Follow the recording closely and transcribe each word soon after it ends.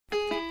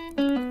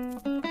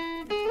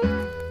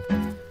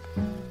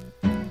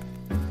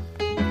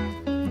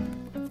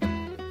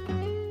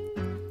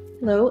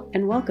Hello,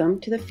 and welcome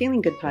to the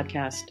Feeling Good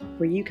podcast,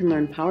 where you can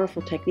learn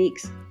powerful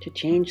techniques to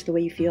change the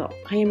way you feel.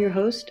 I am your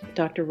host,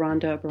 Dr.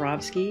 Rhonda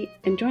Borowski,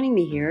 and joining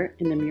me here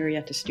in the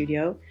Murrieta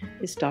studio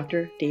is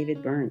Dr.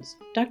 David Burns.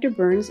 Dr.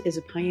 Burns is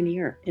a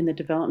pioneer in the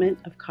development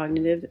of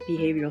cognitive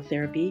behavioral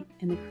therapy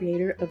and the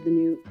creator of the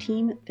new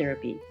TEAM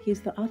therapy. He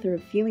is the author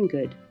of Feeling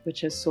Good, which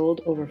has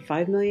sold over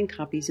 5 million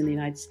copies in the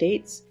United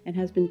States and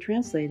has been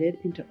translated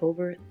into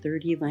over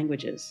 30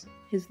 languages.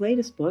 His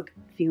latest book,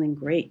 Feeling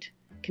Great,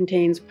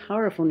 contains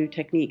powerful new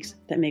techniques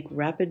that make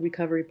rapid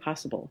recovery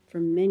possible for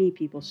many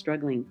people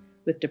struggling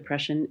with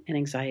depression and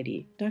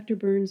anxiety. Dr.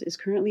 Burns is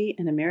currently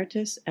an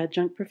emeritus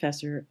adjunct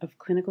professor of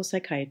clinical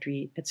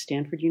psychiatry at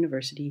Stanford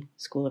University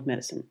School of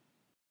Medicine.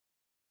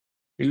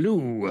 Hello,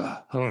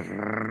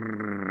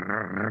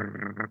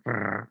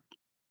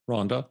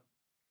 Rhonda.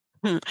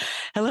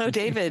 Hello,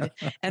 David,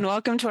 and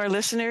welcome to our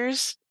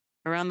listeners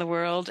around the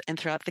world and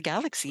throughout the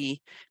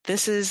galaxy.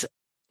 This is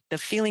the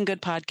Feeling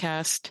Good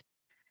podcast,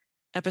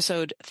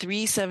 episode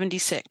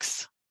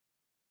 376.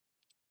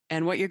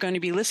 And what you're going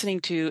to be listening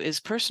to is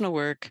personal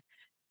work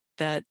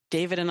that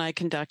David and I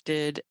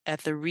conducted at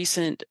the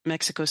recent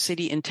Mexico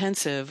City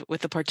intensive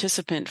with a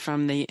participant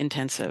from the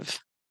intensive.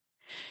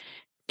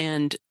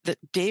 And we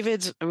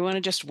want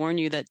to just warn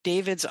you that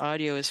David's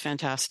audio is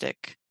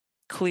fantastic,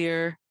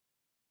 clear,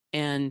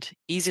 and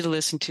easy to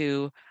listen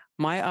to.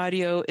 My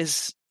audio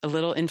is a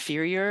little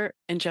inferior,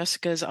 and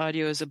Jessica's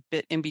audio is a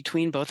bit in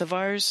between both of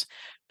ours.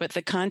 But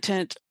the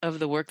content of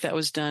the work that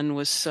was done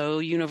was so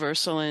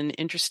universal and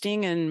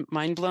interesting and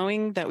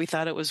mind-blowing that we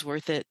thought it was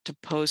worth it to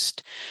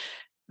post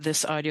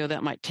this audio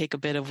that might take a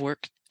bit of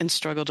work and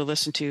struggle to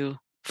listen to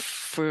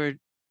for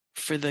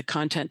the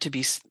content to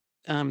be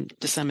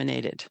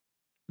disseminated.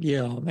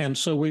 Yeah, and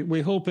so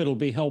we hope it'll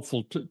be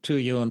helpful to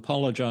you, and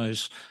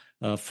apologize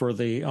for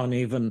the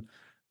uneven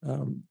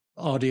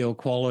audio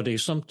quality.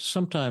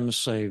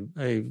 Sometimes a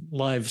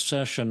live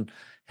session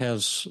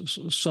has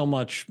so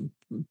much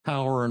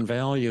power and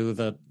value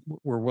that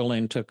we're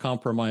willing to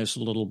compromise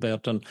a little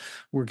bit. And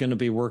we're going to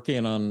be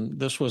working on,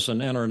 this was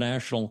an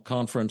international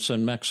conference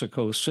in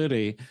Mexico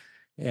City,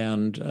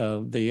 and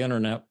the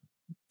internet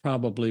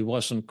probably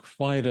wasn't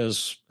quite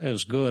as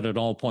good at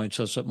all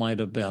points as it might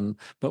have been,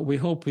 but we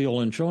hope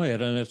you'll enjoy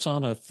it. And it's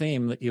on a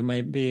theme that you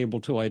may be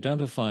able to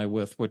identify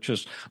with, which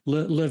is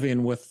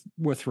living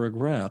with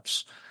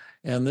regrets.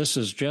 And this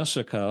is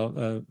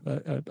Jessica,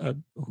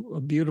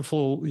 a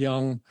beautiful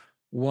young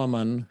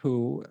woman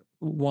who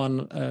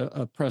won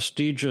a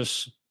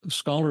prestigious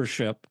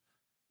scholarship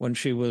when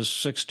she was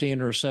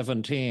 16 or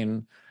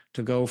 17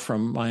 to go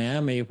from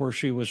Miami, where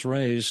she was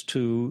raised,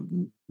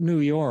 to New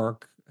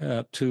York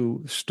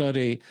to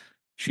study.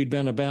 She'd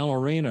been a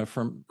ballerina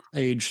from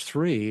age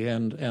 3,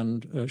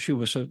 and she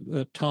was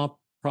a top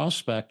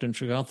prospect, and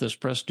she got this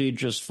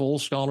prestigious full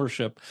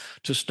scholarship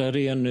to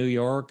study in New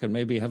York and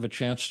maybe have a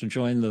chance to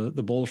join the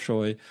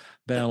Bolshoi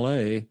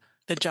Ballet.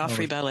 The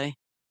Joffrey Ballet.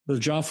 The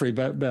Joffrey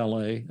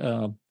Ballet.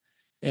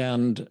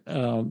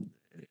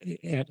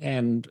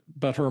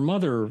 But her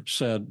mother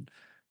said,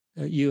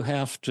 you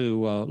have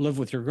to live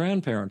with your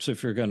grandparents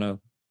if you're going to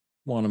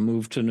want to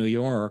move to New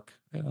York,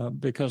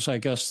 because I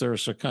guess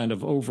there's a kind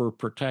of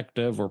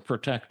overprotective or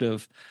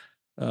protective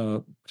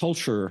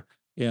culture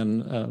in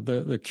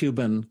the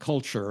Cuban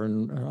culture.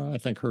 And I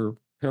think her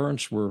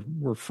parents were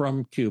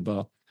from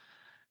Cuba,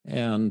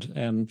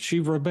 and she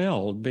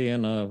rebelled,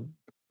 being a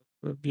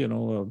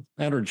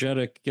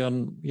energetic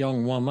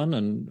young woman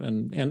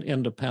and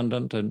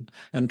independent,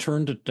 and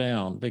turned it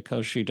down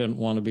because she didn't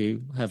want to be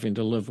having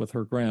to live with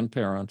her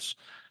grandparents.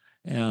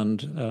 And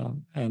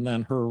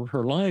then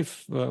her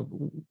life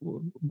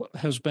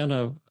has been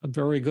a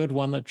very good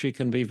one that she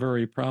can be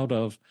very proud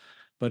of,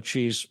 but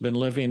she's been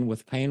living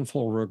with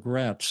painful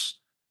regrets.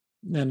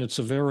 And it's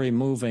a very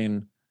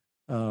moving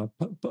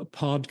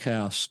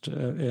podcast.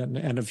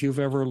 And if you've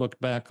ever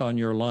looked back on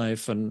your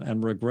life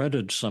and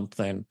regretted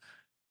something,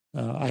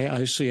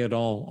 I see it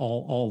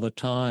all the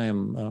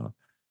time.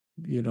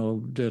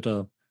 Did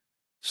a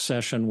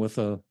session with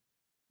a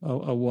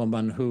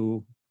woman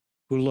who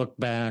looked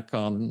back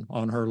on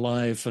her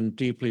life and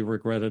deeply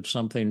regretted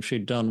something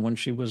she'd done when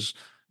she was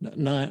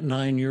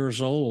 9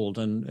 years old,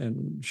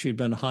 and she'd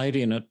been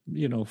hiding it,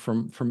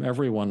 from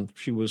everyone.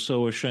 She was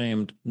so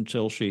ashamed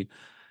until she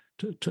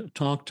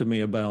talked to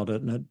me about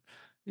it, and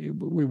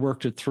we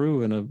worked it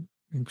through in an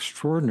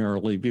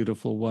extraordinarily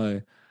beautiful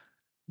way.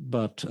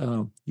 But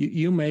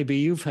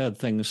you've had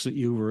things that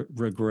you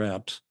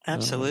regret.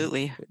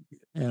 Absolutely.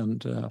 And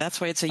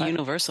that's why it's a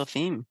universal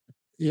theme.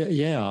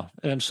 Yeah.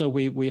 And so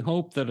we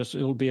hope that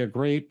it'll be a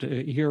great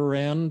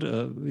year-end.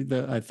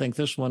 I think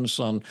this one's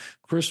on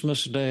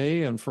Christmas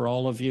Day, and for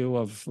all of you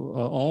of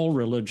all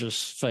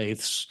religious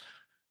faiths,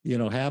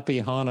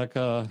 happy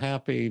Hanukkah,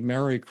 happy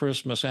Merry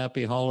Christmas,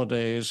 happy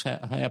holidays,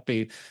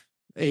 happy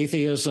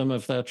atheism,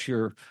 if that's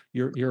your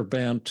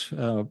bent.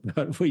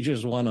 But we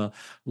just want to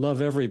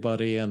love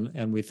everybody,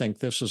 and we think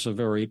this is a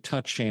very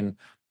touching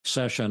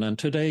session. And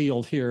today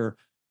you'll hear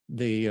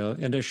the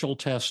initial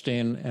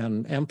testing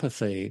and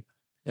empathy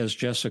as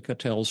Jessica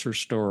tells her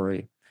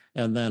story.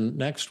 And then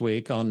next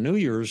week on New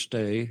Year's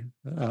Day,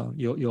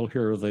 you'll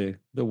hear the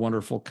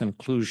wonderful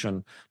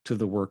conclusion to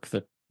the work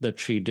that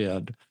she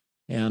did.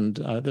 And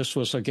this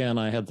was, again,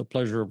 I had the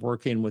pleasure of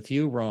working with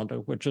you,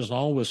 Rhonda, which is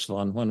always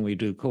fun when we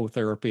do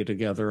co-therapy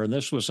together. And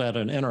this was at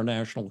an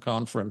international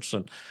conference.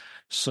 And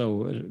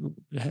so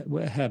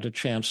had a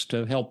chance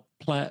to help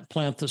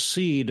plant the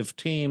seed of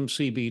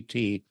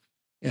TEAM-CBT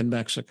in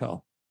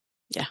Mexico.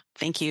 Yeah,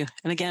 thank you.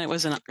 And again, it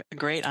was a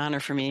great honor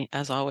for me,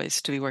 as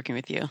always, to be working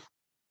with you.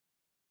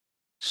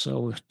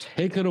 So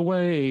take it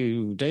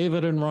away,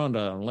 David and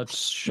Rhonda. Let's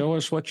show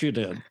us what you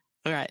did.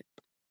 All right.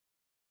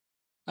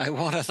 I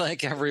want to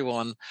thank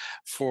everyone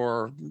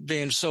for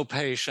being so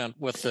patient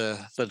with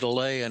the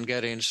delay in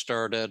getting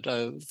started.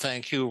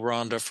 Thank you,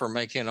 Rhonda, for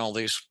making all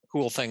these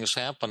cool things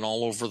happen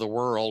all over the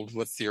world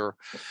with your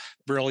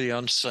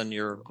brilliance and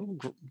your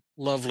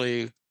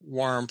lovely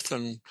warmth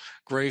and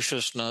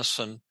graciousness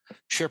and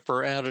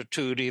chipper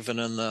attitude, even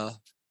in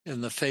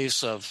the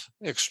face of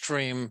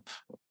extreme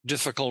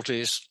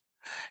difficulties.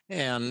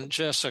 And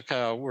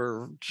Jessica,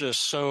 we're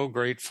just so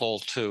grateful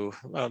to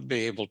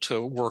be able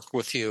to work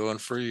with you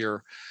and for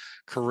your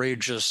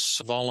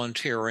courageous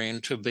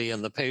volunteering to be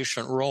in the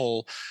patient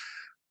role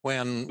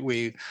when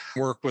we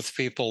work with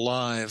people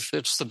live.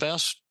 It's the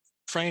best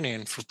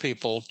training for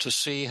people to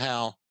see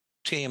how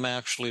TEAM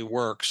actually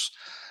works,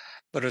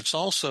 but it's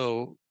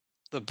also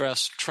the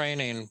best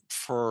training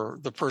for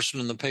the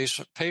person in the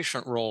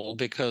patient role,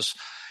 because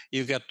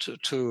you get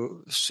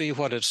to see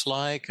what it's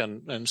like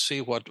and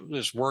see what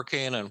is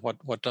working and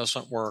what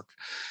doesn't work.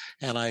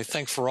 And I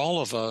think for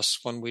all of us,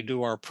 when we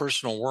do our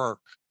personal work,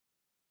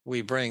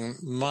 we bring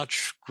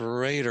much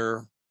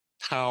greater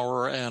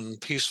power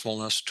and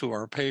peacefulness to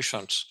our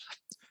patients.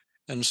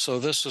 And so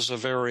this is a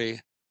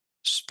very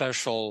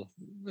special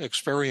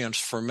experience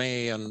for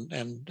me,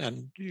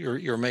 and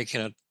you're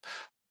making it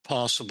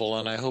possible.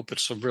 And I hope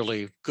it's a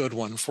really good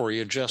one for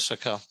you,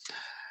 Jessica.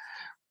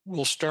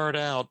 We'll start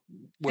out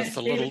with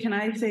a little. Can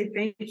I say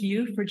thank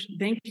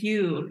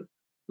you?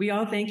 We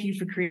all thank you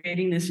for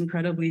creating this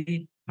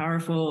incredibly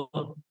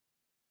powerful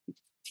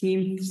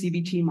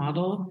TEAM-CBT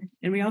model.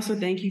 And we also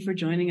thank you for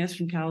joining us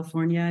from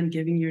California and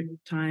giving your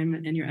time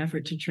and your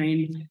effort to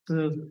train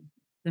the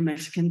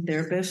Mexican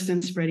therapists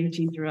and spreading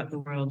TEAM throughout the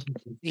world.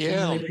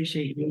 Yeah. I really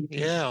appreciate you.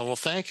 Yeah, well,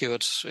 thank you.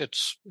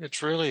 It's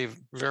really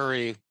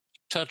very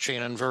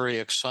touching and very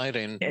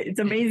exciting. It's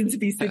amazing to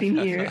be sitting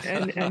here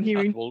and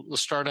hearing. We'll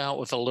start out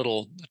with a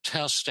little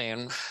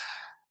testing.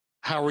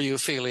 How are you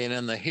feeling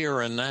in the here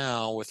and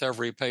now with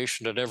every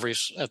patient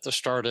at the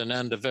start and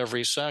end of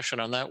every session?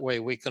 And that way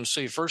we can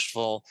see, first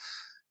of all,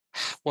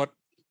 what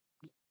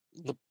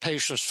the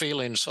patient's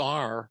feelings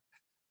are,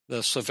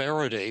 the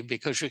severity,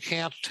 because you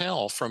can't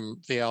tell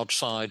from the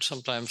outside.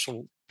 Sometimes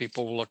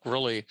people look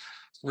really,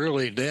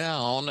 really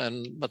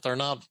down, but they're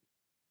not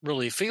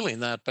really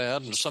feeling that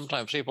bad. And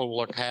sometimes people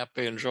look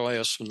happy and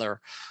joyous and they're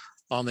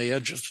on the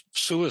edge of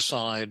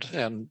suicide.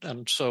 And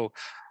so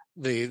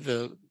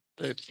the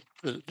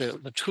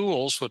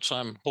tools, which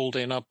I'm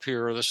holding up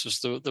here, this is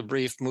the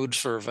brief mood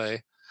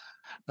survey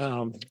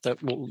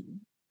that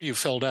you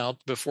filled out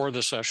before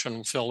the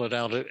session, fill it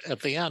out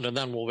at the end, and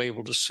then we'll be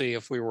able to see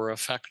if we were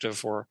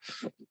effective or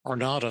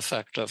not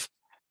effective.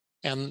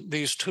 And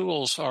these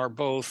tools are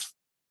both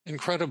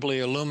incredibly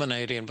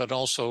illuminating, but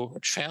also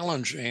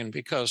challenging,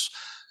 because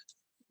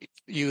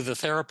you, the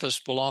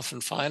therapist, will often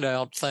find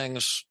out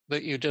things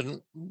that you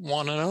didn't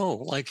want to know.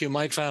 Like you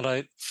might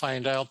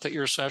find out that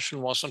your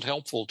session wasn't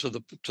helpful to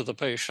the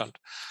patient.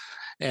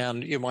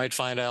 And you might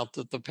find out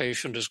that the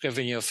patient is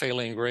giving you a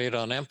failing grade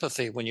on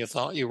empathy when you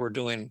thought you were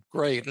doing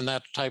great. And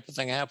that type of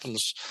thing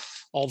happens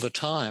all the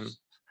time.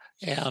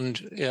 And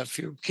if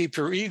you keep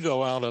your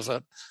ego out of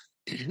it,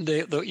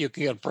 you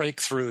can get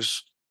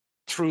breakthroughs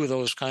through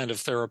those kind of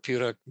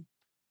therapeutic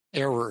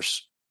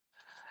errors.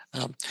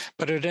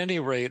 But at any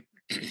rate,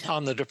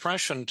 on the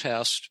depression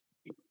test,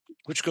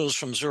 which goes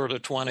from 0 to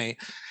 20,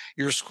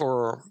 your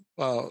score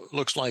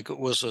looks like it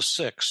was a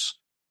 6.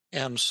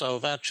 And so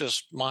that's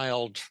just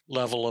mild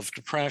level of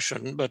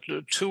depression. But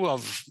 2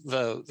 of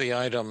the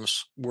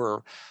items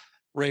were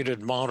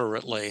rated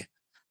moderately.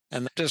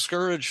 And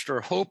discouraged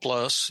or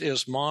hopeless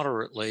is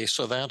moderately,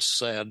 so that's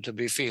sad to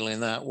be feeling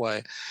that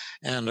way.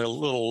 And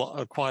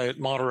a quiet,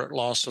 moderate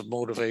loss of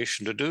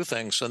motivation to do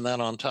things. And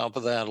then on top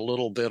of that, a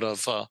little bit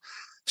of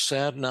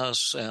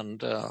sadness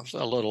and a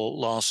little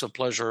loss of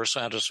pleasure or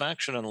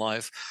satisfaction in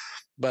life,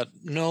 but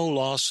no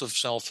loss of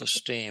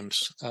self-esteem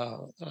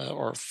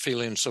or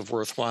feelings of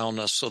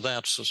worthwhileness. So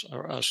that's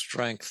a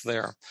strength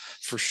there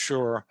for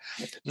sure.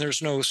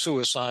 There's no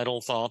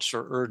suicidal thoughts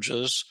or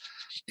urges.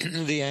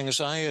 The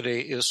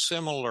anxiety is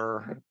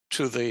similar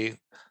to the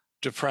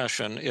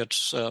depression.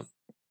 It's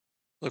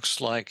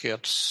looks like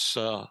it's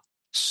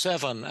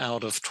 7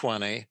 out of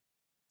 20.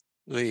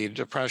 The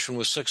depression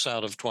was 6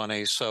 out of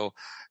 20. So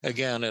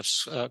again,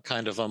 it's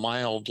kind of a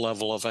mild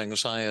level of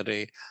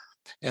anxiety.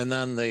 And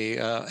then the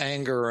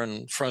anger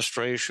and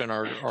frustration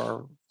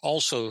are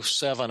also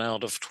 7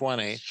 out of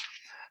 20.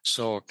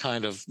 So a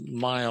kind of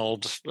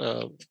mild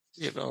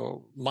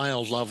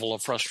mild level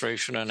of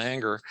frustration and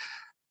anger.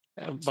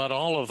 But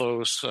all of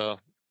those,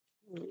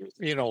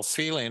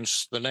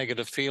 feelings, the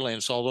negative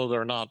feelings, although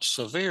they're not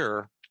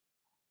severe,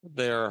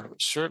 they're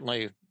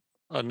certainly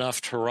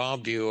enough to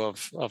rob you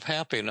of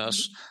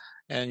happiness.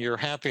 And your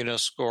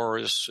happiness score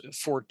is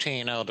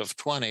 14 out of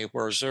 20,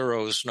 where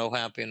 0 is no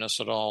happiness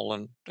at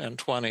all, and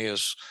 20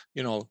 is,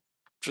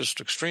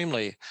 just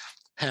extremely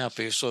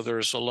happy. So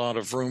there's a lot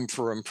of room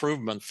for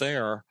improvement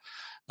there.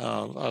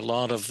 A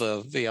lot of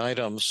the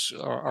items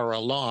are a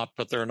lot,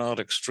 but they're not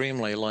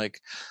extremely, like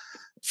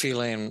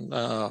feeling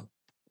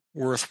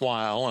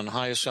worthwhile and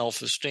high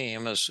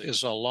self-esteem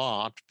is a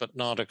lot, but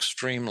not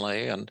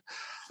extremely. And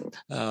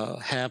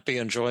happy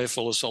and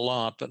joyful is a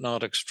lot, but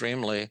not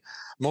extremely.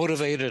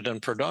 Motivated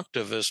and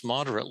productive is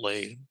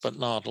moderately, but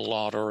not a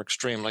lot or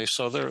extremely.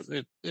 So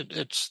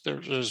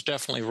there's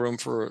definitely room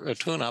for a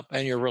tune-up.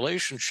 And your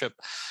relationship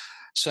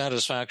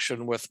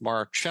satisfaction with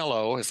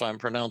Marcello, if I'm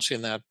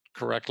pronouncing that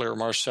correctly, or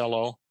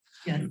Marcello,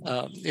 Yes.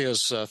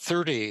 Is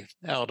 30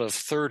 out of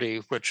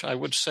 30, which I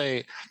would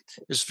say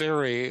is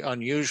very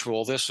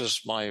unusual. This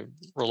is my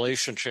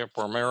relationship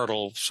or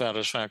marital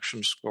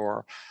satisfaction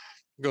score.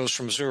 Goes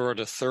from 0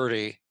 to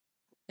 30,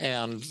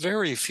 and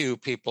very few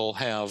people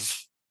have,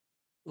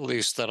 at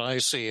least that I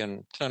see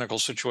in clinical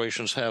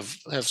situations, have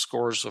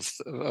scores of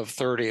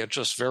 30. It's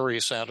just very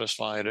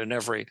satisfied in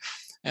every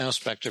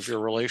aspect of your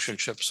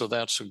relationship. So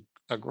that's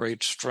a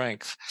great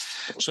strength.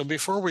 So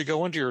before we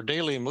go into your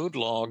daily mood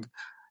log,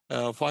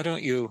 why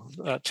don't you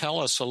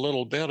tell us a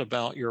little bit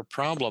about your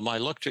problem? I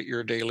looked at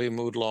your daily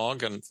mood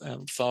log and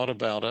thought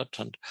about it,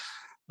 and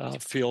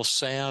feel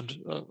sad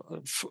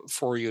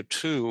for you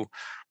too.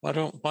 Why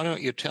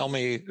don't you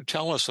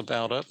tell us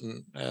about it?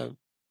 And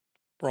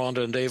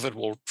Rhonda and David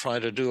will try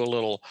to do a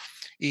little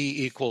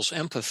E equals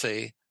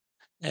empathy.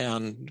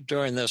 And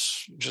during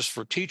this, just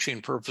for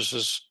teaching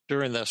purposes,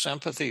 during this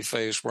empathy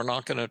phase, we're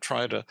not going to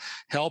try to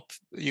help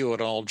you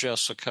at all,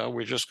 Jessica.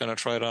 We're just going to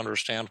try to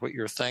understand what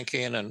you're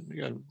thinking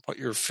and what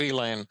you're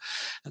feeling,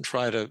 and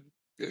try to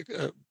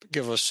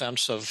give a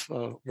sense of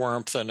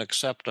warmth and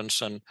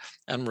acceptance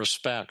and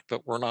respect.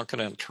 But we're not going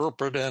to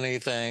interpret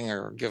anything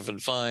or give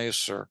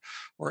advice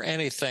or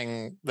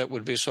anything that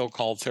would be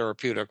so-called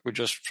therapeutic. We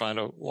just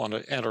want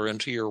to enter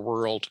into your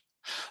world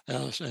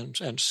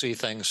and see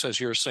things as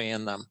you're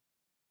seeing them.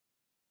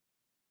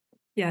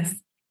 Yes.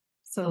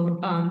 So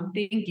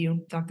thank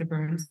you, Dr.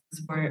 Burns,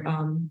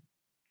 for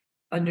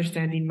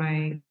understanding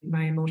my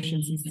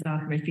emotions and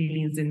stuff, my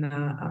feelings in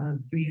the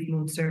brief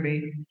mood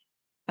survey.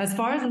 As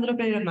far as a little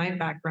bit of my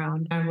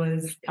background, I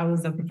was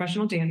a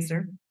professional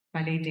dancer,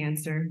 ballet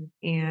dancer,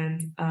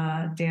 and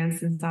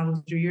danced since I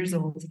was 3 years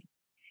old.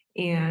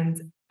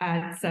 And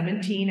at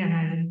 17, I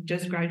had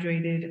just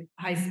graduated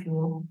high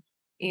school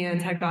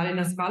and had gotten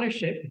a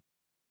scholarship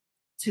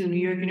to New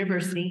York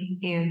University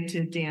and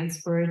to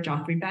dance for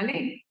Joffrey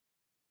Ballet.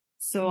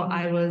 So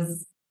I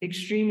was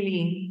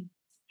extremely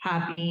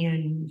happy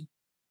and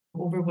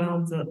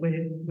overwhelmed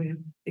with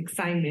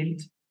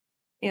excitement.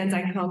 And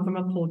I come from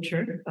a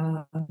culture,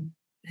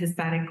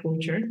 Hispanic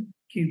culture,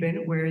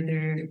 Cuban, where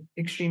they're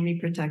extremely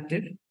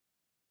protective.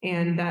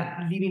 And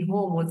that leaving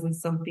home wasn't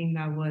something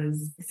that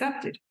was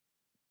accepted.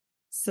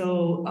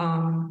 So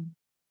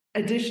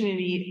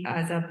additionally,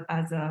 as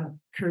a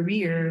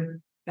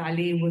career,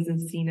 ballet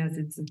wasn't seen as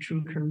it's a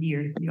true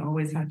career. You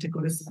always had to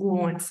go to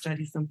school and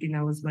study something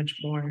that was much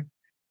more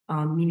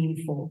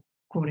meaningful,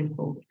 quote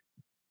unquote.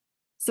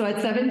 So at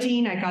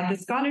 17, I got the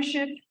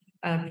scholarship.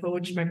 I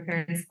approached, my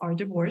parents are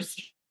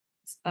divorced.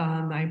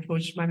 I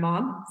approached my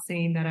mom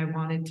saying that I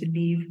wanted to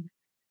leave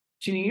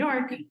to New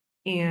York.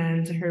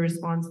 And her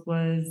response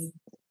was,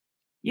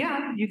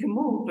 yeah, you can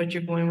move, but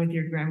you're going with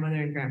your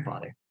grandmother and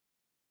grandfather.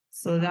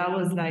 So that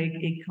was like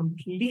a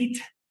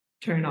complete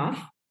turnoff.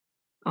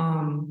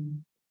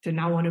 To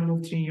not want to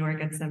move to New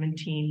York at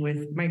 17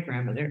 with my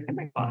grandmother and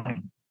my father.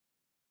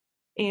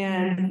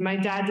 And my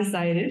dad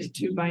decided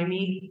to buy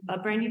me a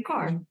brand new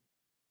car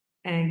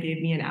and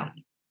gave me an out.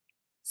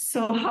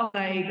 So I'm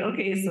like,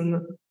 okay,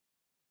 so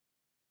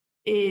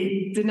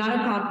it did not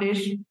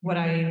accomplish what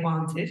I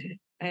wanted.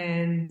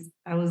 And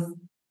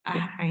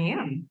I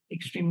am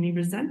extremely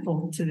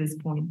resentful to this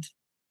point.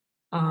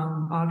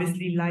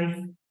 Obviously, life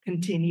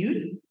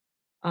continued.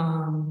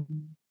 You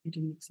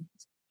didn't accept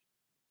this.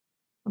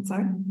 I'm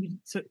sorry?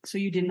 So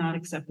you did not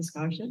accept the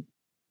scholarship?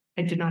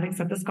 I did not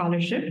accept the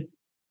scholarship.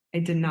 I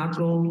did not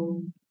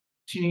go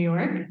to New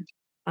York.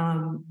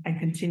 I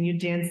continued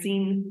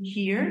dancing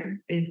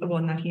here.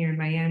 Well, not here in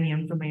Miami.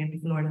 I'm from Miami,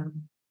 Florida.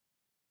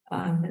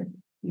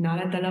 Not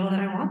at the level that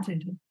I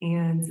wanted.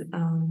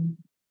 And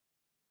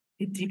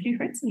it deeply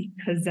hurts me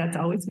because that's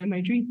always been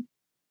my dream.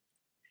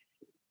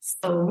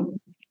 So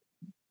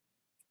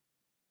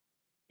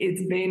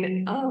it's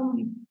been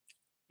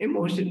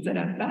emotions that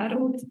I've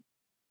battled,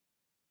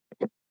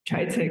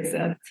 tried to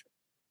accept,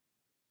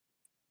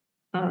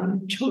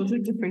 chose a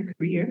different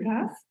career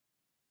path,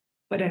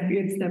 but I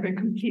feel it's never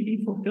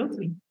completely fulfilled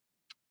me.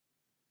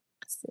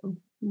 So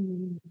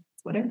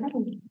what I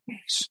thought.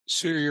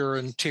 So you're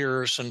in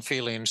tears and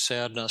feeling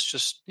sadness.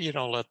 Just,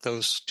 let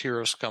those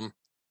tears come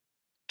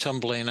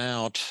tumbling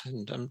out.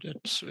 And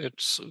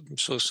it's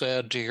so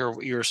sad to hear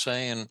what you're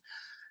saying.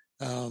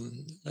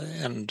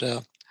 And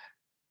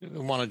I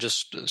want to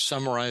just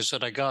summarize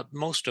it. I got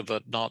most of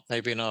it,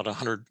 maybe not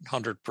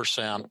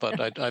 100%,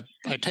 but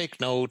I take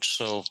notes,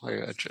 so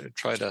I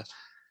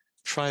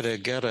try to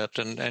get it.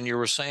 And you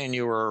were saying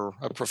you were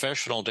a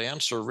professional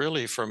dancer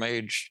really from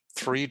age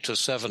 3 to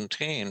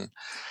 17,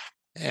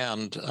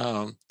 and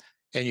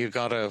you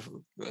got a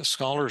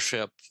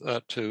scholarship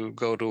to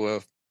go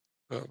to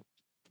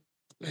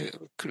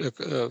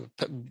a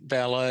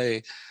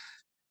ballet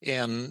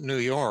in New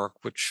York,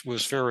 which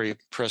was very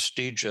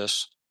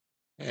prestigious.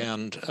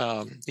 And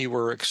you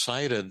were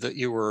excited that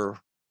you were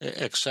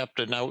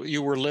accepted. Now,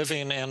 you were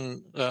living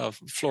in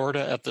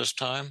Florida at this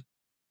time?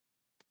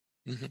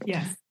 Mm-hmm.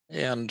 Yes.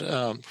 And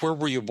where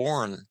were you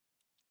born?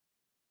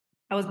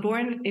 I was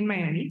born in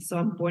Miami, so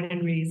I'm born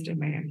and raised in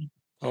Miami.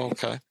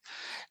 Okay.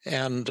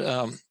 And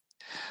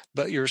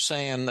but you're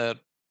saying that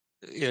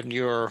in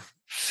your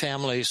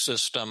family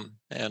system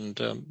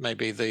and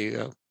maybe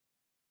the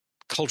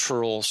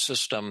cultural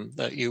system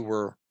that you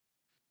were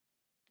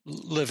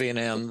living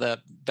in, that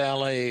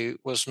ballet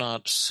was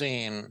not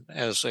seen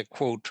as a,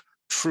 quote,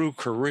 true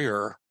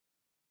career.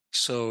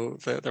 So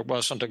there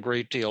wasn't a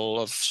great deal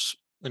of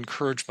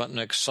encouragement and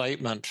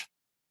excitement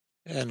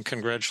and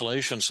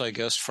congratulations, I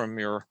guess, from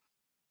your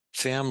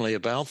family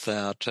about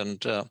that.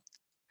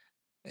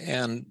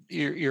 And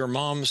your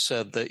mom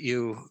said that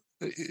you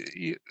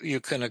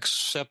can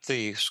accept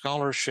the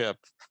scholarship,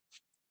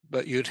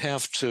 but you'd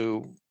have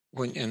to,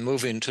 when in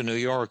moving to New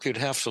York, you'd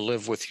have to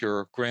live with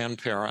your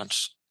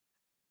grandparents.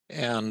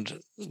 And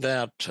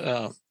that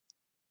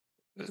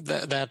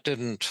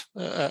didn't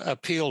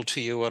appeal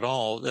to you at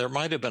all. There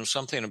might have been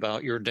something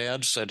about your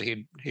dad said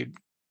he'd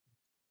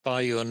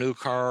buy you a new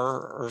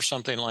car or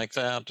something like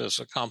that as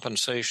a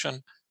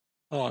compensation.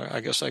 Oh, I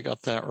guess I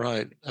got that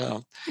right.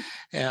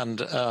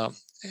 And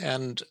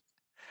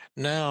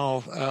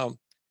now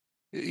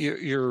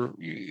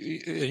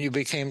you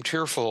became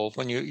tearful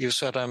when you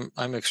said,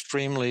 I'm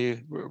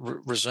extremely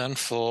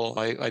resentful.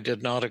 I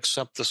did not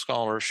accept the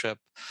scholarship.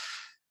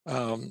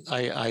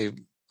 I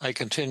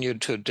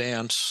continued to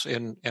dance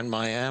in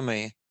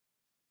Miami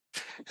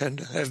and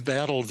have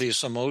battled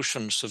these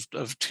emotions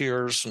of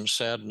tears and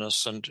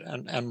sadness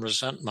and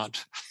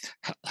resentment.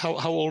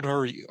 How old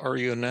are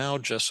you now,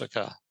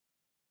 Jessica?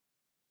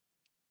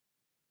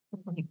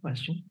 Funny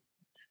question.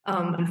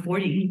 I'm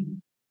 40.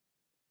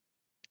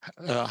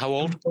 How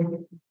old?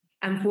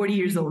 I'm 40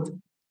 years old.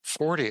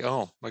 40.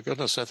 Oh, my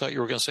goodness. I thought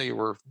you were going to say you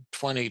were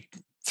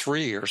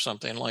 23 or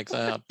something like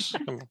that.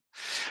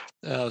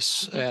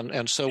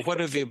 And so what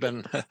have you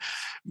been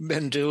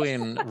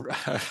doing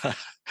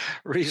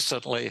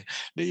recently?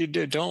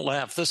 Don't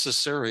laugh. This is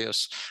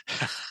serious.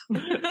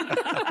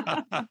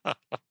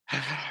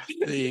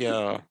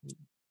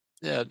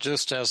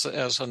 Just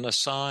as an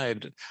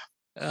aside,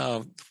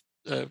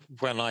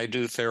 when I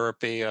do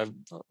therapy,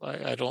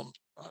 I don't.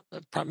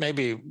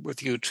 Maybe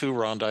with you too,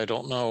 Rhonda. I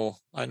don't know.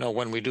 I know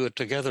when we do it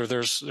together,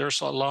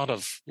 there's a lot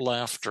of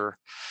laughter,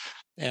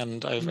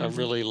 and I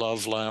really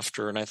love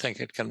laughter, and I think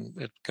it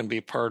can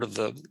be part of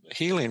the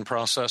healing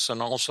process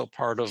and also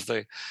part of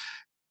the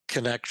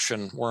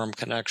warm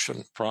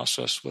connection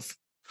process with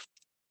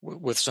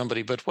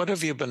somebody. But what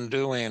have you been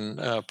doing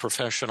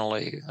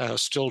professionally?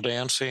 Still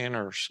dancing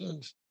or?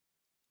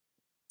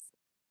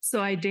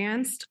 So I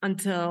danced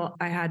until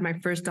I had my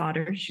first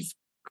daughter. She's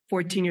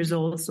 14 years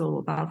old. So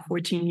about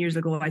 14 years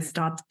ago, I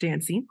stopped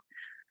dancing.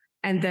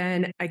 And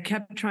then I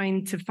kept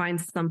trying to find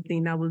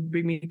something that would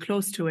bring me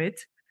close to it.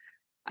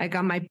 I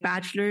got my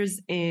bachelor's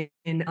in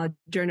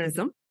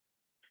journalism.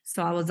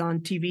 So I was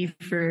on TV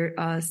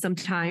for some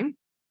time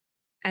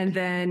and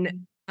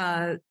then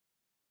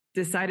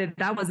decided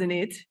that wasn't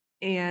it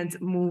and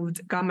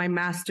got my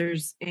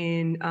master's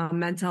in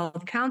mental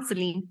health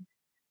counseling.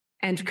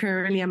 And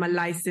currently I'm a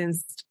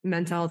licensed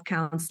mental health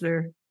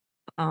counselor.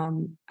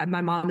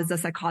 My mom is a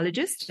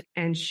psychologist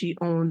and she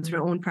owns her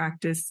own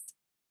practice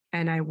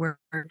and I work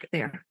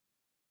there.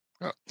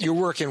 You're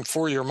working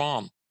for your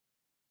mom.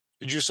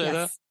 Did you say yes.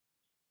 that?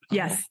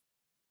 Yes.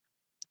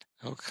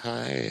 Oh.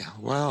 Okay.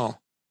 Wow.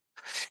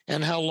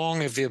 And how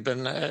long have you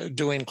been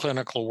doing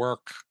clinical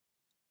work?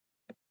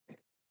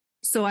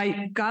 So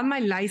I got my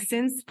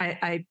license.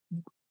 I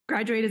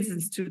graduated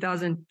since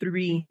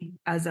 2003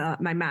 as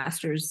my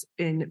master's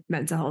in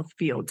mental health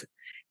field.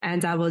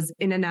 And I was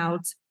in and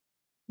out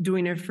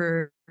doing it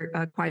for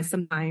quite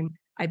some time.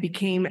 I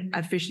became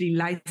officially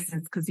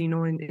licensed because,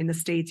 in the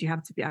States, you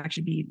have to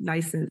actually be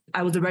licensed.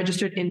 I was a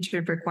registered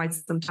intern for quite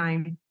some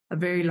time, a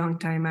very long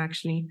time,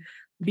 actually,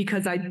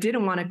 because I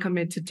didn't want to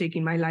commit to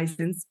taking my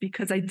license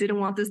because I didn't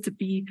want this to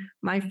be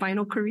my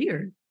final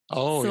career.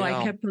 Oh, so yeah.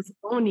 I kept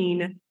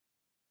postponing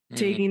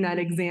taking that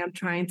exam,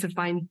 trying to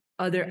find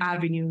other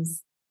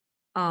avenues.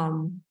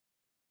 And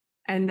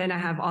then I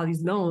have all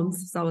these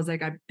loans. So I was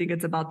like, I think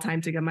it's about time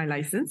to get my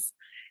license.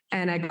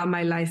 And I got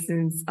my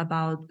license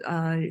about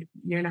a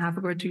year and a half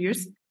ago, or 2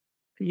 years.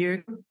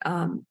 year.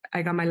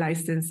 I got my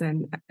license,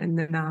 and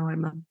then now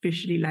I'm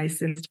officially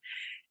licensed.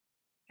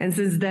 And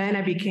since then,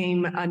 I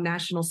became a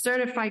national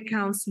certified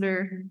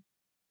counselor,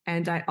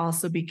 and I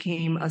also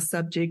became a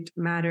subject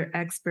matter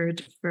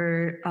expert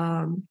for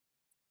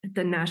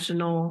the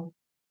national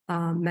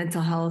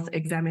mental health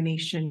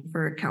examination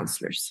for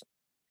counselors.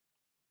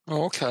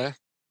 Oh, okay.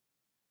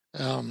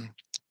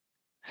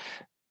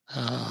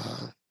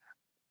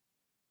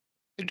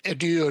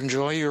 Do you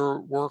enjoy your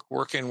work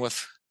working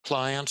with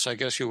clients? I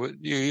guess you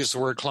use the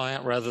word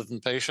client rather than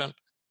patient.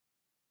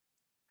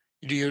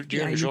 Do you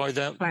enjoy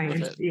that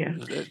client,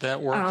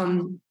 that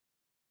work?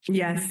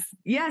 Yes,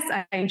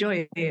 I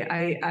enjoy it.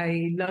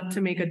 I love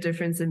to make a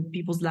difference in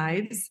people's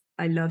lives.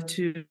 I love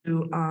to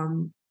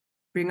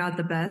bring out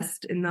the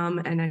best in them,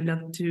 and I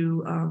love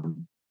to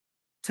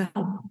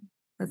help.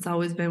 That's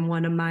always been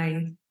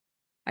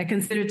I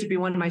consider it to be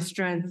one of my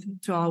strengths,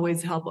 to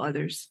always help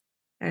others,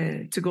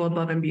 to go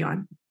above and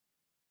beyond.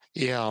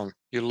 Yeah,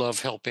 you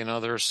love helping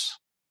others.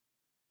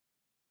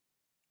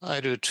 I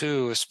do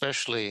too,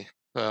 especially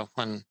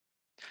when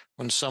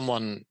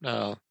someone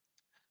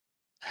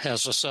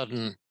has a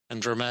sudden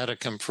and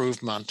dramatic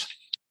improvement.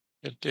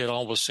 It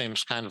always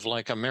seems kind of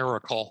like a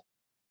miracle,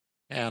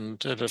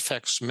 and it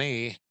affects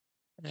me.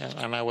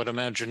 And I would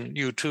imagine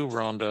you too,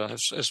 Rhonda,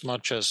 as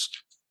much as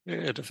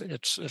it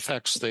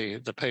affects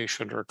the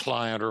patient or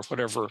client or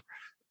whatever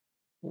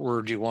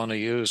word you want to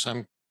use.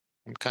 I'm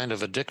kind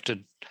of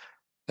addicted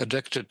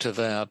to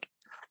that.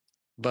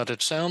 But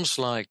it sounds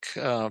like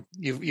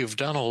you've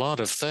done a lot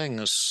of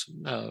things.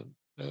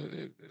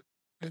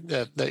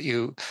 That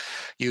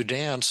you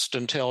danced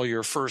until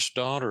your first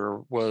daughter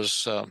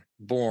was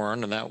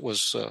born, and that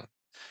was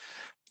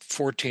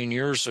 14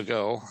 years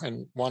ago.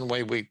 And one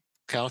way we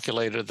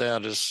calculated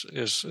that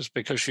is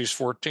because she's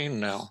 14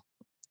 now.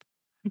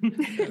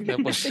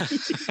 That was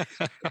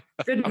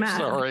good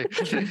math. I'm sorry.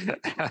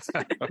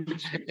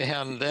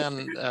 And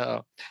then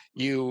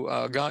you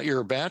got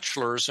your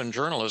bachelor's in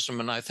journalism,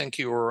 and I think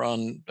you were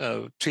on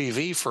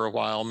TV for a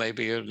while,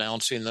 maybe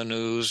announcing the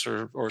news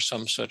or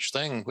some such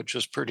thing, which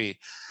is pretty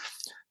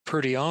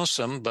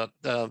awesome. But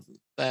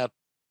that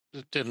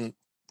didn't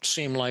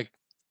seem like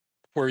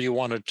where you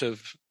wanted to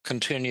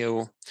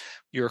continue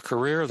your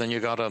career. Then you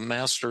got a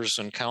master's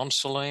in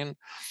counseling,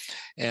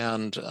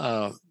 and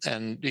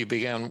you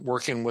began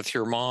working with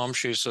your mom.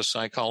 She's a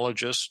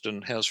psychologist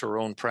and has her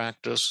own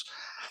practice.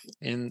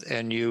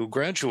 And you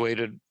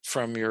graduated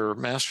from your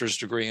master's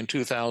degree in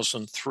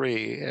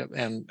 2003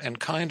 and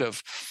kind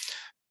of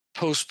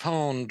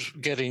postponed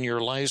getting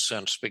your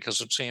license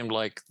because it seemed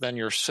like then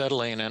you're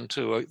settling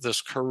into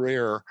this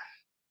career,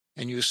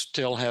 and you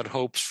still had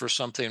hopes for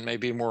something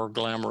maybe more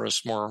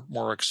glamorous,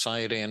 more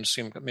exciting,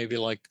 seemed maybe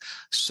like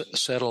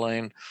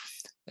settling,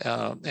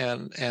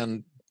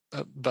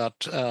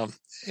 but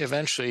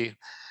eventually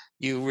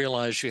you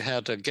realized you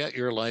had to get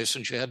your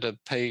license. You had to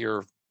pay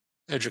your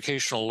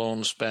educational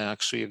loans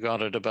back, so you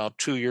got it about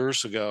 2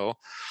 years ago.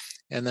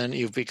 And then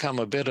you've become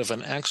a bit of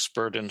an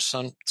expert in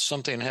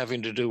something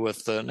having to do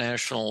with the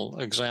national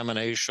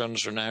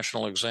examinations or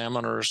national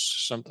examiners,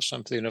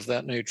 something of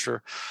that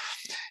nature,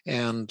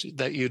 and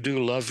that you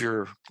do love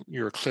your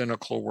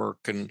clinical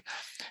work and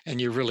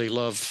you really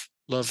love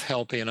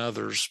helping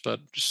others. But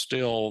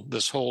still,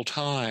 this whole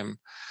time,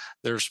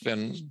 there's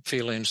been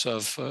feelings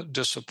of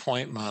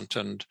disappointment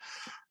and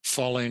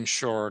falling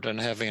short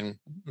and having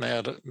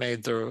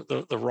made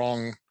the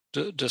wrong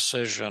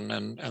decision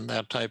and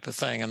that type of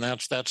thing. And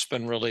that's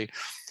been really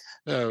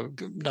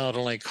not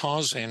only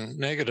causing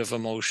negative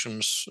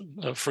emotions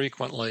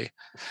frequently,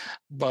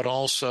 but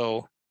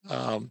also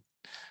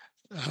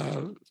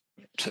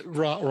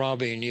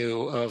robbing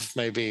you of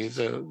maybe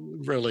the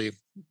really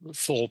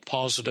full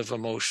positive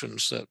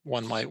emotions that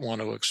one might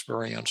want to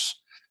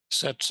experience.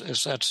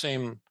 Does that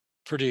seem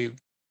pretty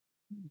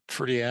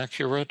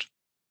accurate?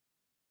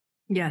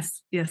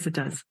 Yes, it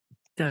does.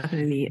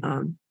 Definitely.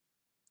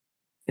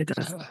 It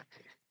does.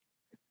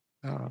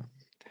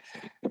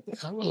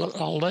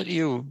 I'll let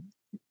you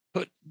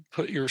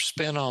put your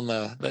spin on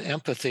the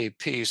empathy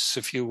piece,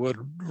 if you would,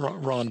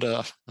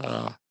 Rhonda.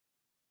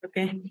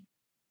 Okay.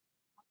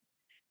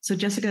 So,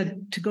 Jessica,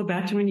 to go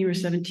back to when you were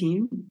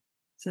 17,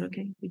 is that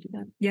okay? We do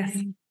that? Yes.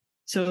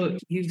 So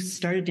you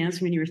started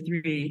dancing when you were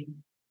 3,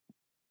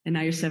 and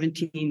now you're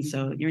 17.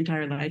 So your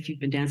entire life you've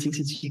been dancing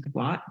since you could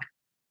walk,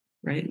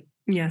 right?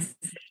 Yes.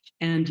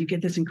 And you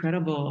get this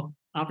incredible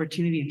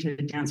opportunity to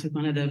dance with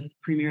one of the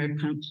premier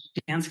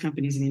dance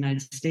companies in the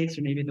United States,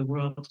 or maybe the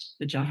world,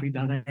 the Joffrey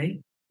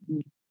Ballet,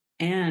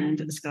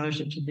 and a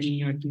scholarship to the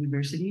New York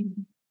University.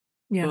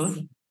 Yes. Both.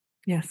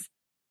 Yes.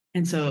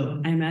 And so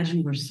I imagine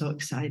you were so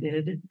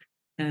excited,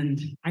 and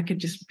I could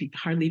just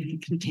hardly be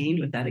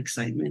contained with that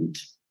excitement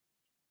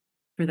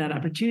for that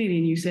opportunity.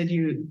 And you said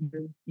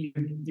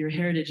your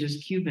heritage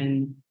is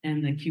Cuban,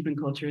 and the Cuban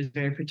culture is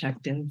very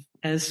protective,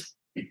 as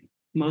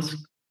most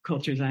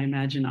cultures, I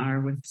imagine,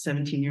 are, with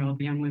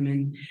 17-year-old young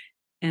women.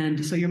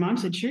 And so your mom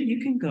said, sure,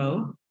 you can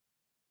go,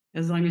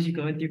 as long as you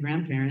go with your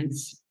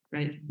grandparents,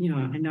 right? You know,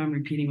 I know I'm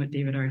repeating what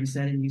David already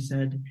said, and you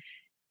said,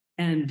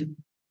 and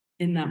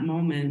in that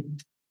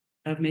moment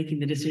of making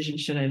the decision,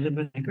 should I live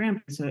with my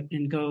grandparents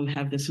and go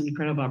have this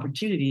incredible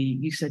opportunity,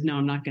 you said, no,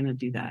 I'm not going to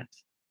do that.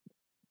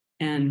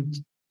 And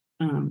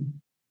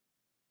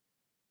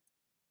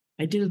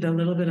I did a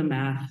little bit of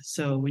math.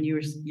 So when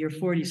you're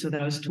 40, so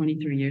that was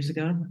 23 years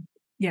ago.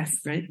 Yes.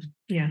 Right?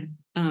 Yeah.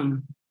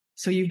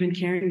 So you've been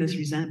carrying this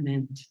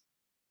resentment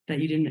that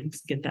you didn't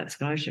get that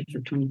scholarship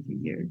for 23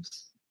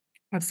 years.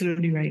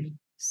 Absolutely right.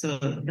 So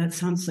that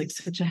sounds like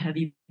such a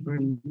heavy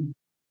burden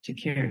to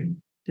carry.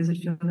 Does it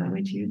feel that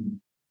way to you?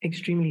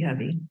 Extremely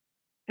heavy.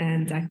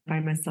 And I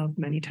find myself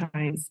many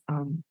times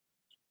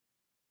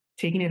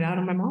taking it out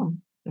on my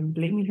mom and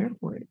blaming her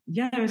for it.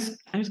 Yeah, I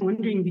was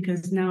wondering,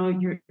 because now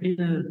you're in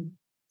a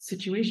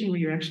situation where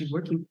you're actually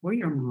working for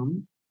your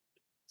mom.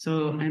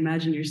 So I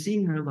imagine you're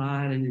seeing her a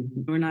lot, and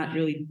we're not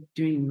really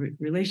doing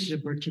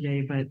relationship work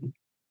today, but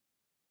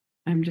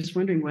I'm just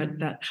wondering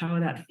how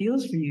that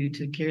feels for you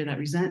to carry that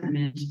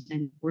resentment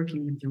and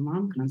working with your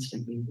mom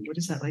constantly. What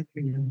is that like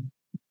for you?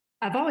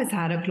 I've always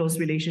had a close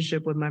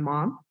relationship with my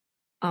mom.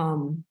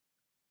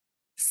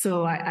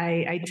 So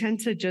I tend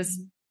to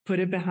just put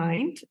it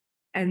behind.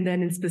 And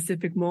then in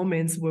specific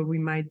moments where we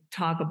might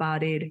talk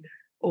about it,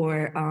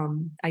 or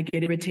I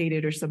get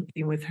irritated or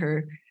something with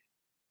her,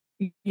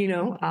 you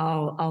know,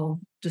 I'll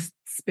just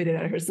spit it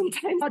at her.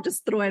 Sometimes I'll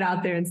just throw it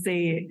out there and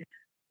say it.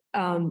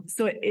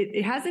 So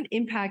it hasn't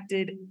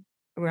impacted,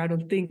 or I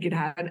don't think it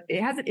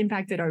hasn't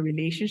impacted our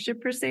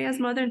relationship per se as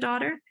mother and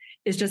daughter.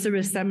 It's just a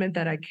resentment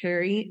that I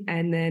carry,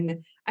 and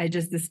then I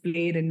just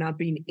display it in not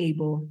being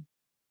able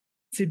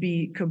to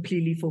be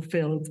completely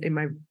fulfilled in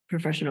my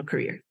professional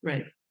career.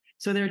 Right.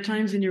 So there are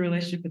times in your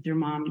relationship with your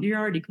mom, you're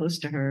already close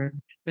to her,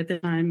 but there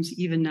are times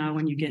even now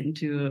when you get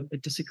into a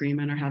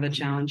disagreement or have a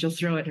challenge, you'll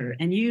throw at her.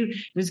 And it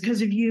was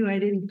because of you, I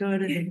didn't go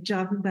to the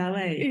job of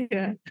ballet.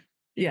 Yeah.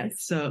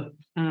 Yes. So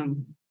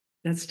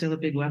that's still a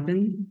big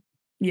weapon.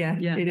 Yeah,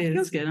 it is. It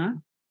feels good, huh?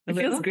 It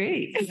feels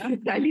great. Yeah.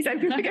 At least I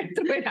feel like I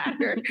threw it at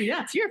her.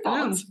 Yeah. It's your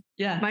fault.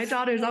 Yeah. My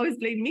daughter's always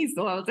blamed me,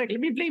 so I was like, let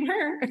me blame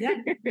her. Yeah.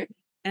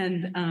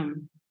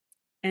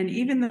 And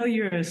even though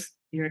you're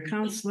a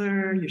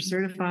counselor, you're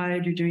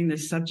certified, you're doing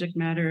this subject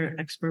matter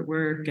expert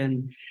work,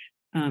 and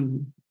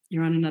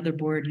you're on another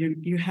board,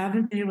 you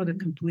haven't been able to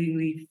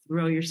completely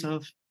throw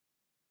yourself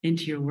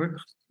into your work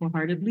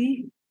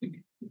wholeheartedly.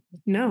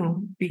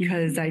 No,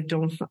 because I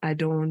don't feel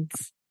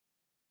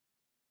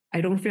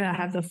I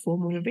have the full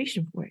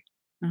motivation for it.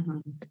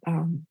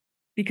 Uh-huh.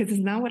 Because it's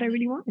not what I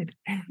really wanted.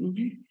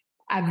 Mm-hmm.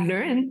 I've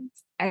learned,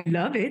 I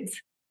love it.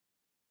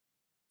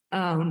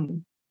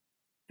 And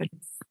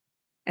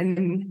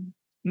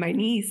my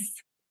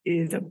niece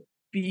is a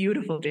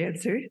beautiful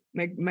dancer.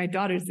 My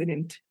daughters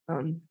didn't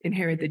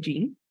inherit the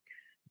gene.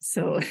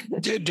 So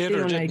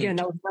again,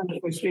 that was my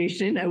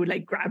frustration. I would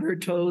like grab her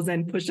toes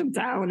and push them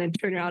down and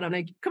turn her out. I'm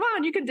like, come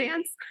on, you can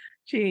dance.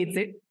 She hates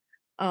it.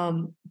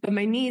 But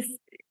my niece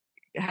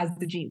has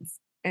the genes,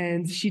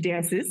 and she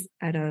dances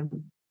at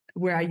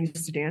where I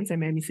used to dance at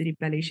Miami City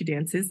Ballet. She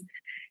dances.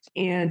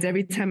 And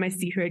every time I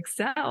see her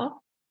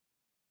excel,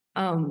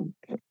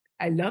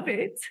 I love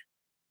it,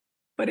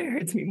 but it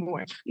hurts me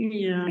more.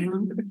 Yeah.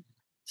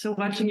 So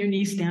watching your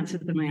niece dance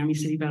at the Miami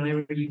City Ballet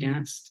where you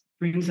danced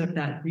brings up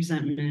that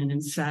resentment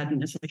and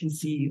sadness. I can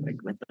see like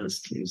let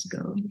those tears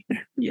go.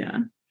 Yeah.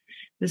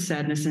 The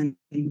sadness, and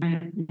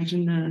I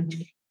imagine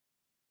the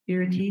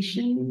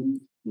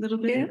irritation a little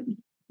bit.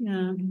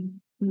 Yeah.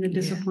 And the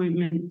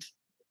disappointment.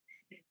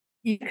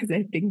 Yeah, because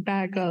I think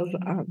back of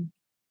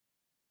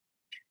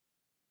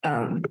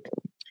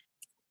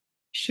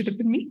should have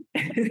been me.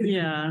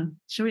 Yeah.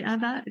 Shall we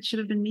add that? It should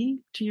have been me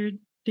to your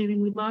daily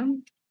mood log?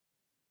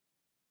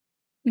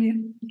 Yeah.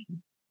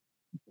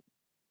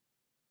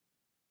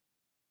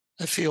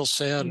 I feel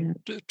sad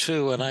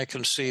too, and I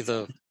can see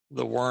the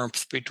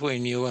warmth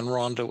between you and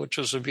Rhonda, which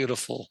is a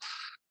beautiful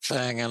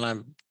thing. And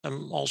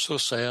I'm also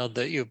sad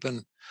that you've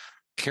been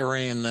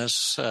carrying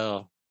this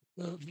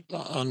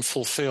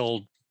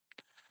unfulfilled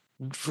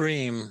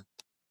dream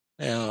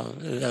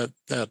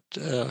that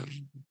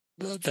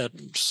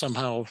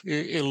somehow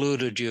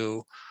eluded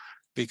you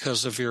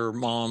because of your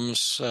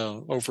mom's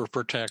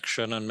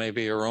overprotection and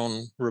maybe your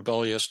own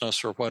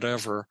rebelliousness or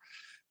whatever.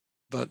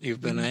 But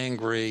you've been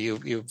angry.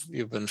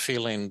 You've been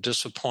feeling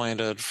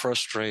disappointed,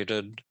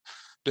 frustrated,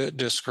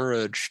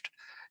 discouraged,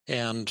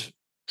 and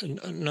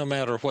no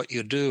matter what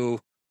you do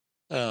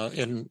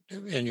in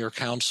your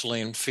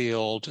counseling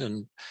field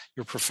and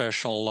your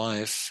professional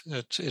life,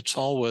 it's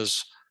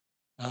always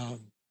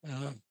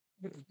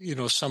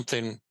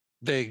something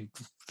big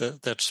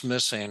that's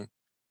missing.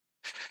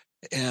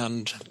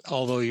 And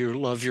although you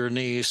love your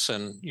niece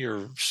and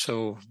you're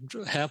so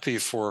happy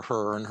for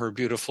her and her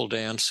beautiful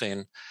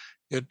dancing,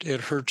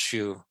 it hurts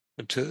you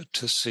to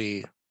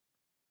see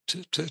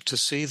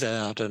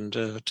that, and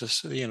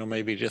to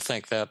maybe to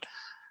think that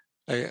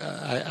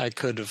I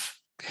could have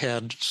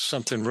had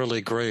something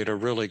really great, a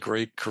really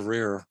great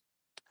career,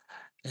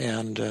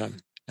 and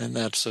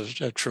that's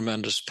a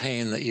tremendous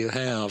pain that you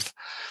have.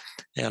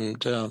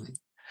 And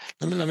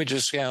let me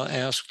just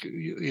ask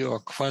you a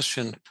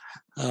question.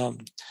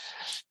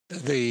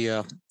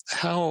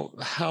 how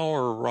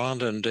are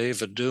Rhonda and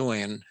David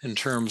doing in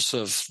terms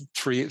of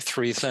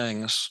three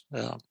things?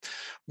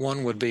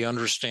 One would be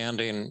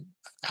understanding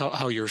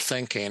how you're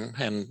thinking,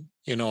 and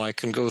I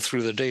can go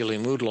through the daily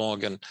mood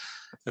log in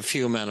a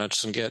few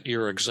minutes and get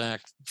your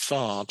exact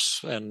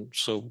thoughts, and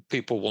so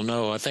people will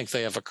know. I think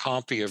they have a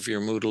copy of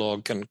your mood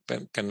log, can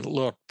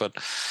look, but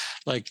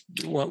like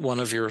one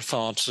of your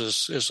thoughts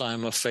is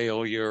I'm a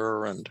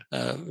failure, and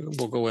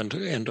we'll go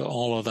into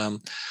all of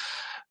them.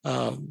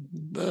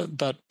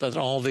 But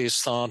all these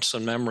thoughts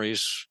and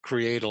memories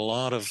create a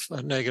lot of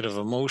negative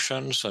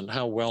emotions, and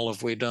how well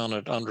have we done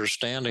at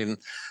understanding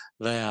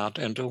that,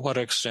 and to what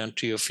extent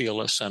do you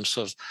feel a sense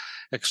of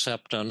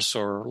acceptance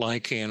or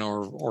liking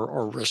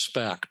or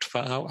respect?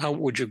 How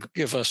would you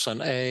give us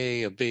an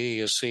A, a B,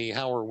 a C?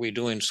 How are we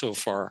doing so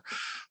far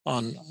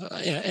on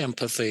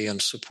empathy and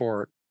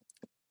support?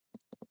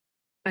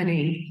 An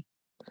A.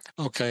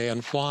 Okay,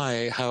 and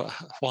why?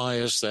 Why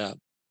is that?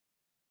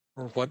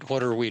 Or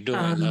what are we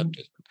doing?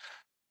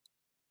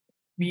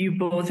 You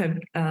both have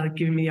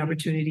given me the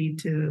opportunity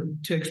to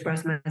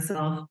express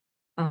myself.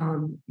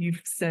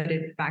 You've said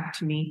it back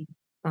to me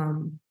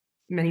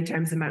many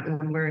times in my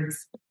own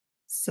words.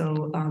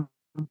 So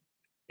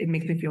it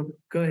makes me feel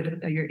good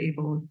that you're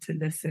able to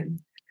listen.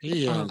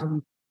 Yeah.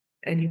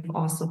 And you've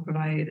also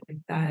provided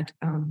that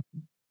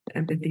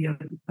empathy of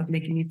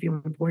making me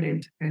feel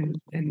important, and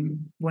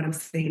what I'm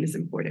saying is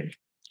important.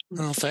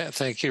 Well,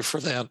 thank you for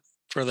that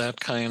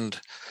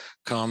kind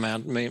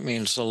comment.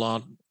 Means a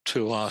lot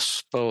to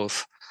us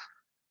both.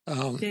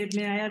 Dave,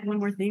 may I add one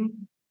more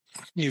thing?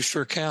 You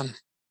sure can.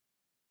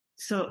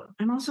 So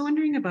I'm also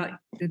wondering about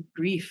the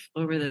grief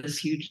over this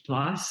huge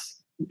loss.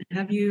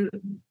 Have you,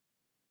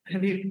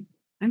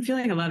 I'm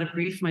feeling a lot of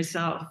grief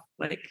myself.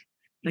 Like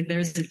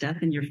there's a death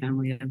in your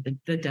family,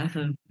 the death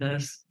of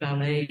this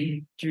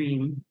ballet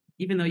dream,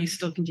 even though you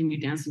still continue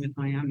dancing with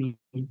Miami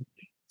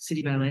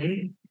City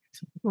Ballet.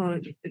 Well,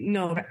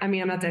 no, I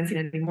mean, I'm not dancing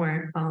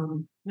anymore.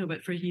 No,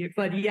 but for you.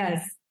 But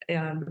yes,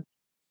 yeah,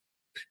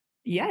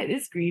 it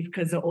is grief,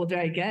 because the older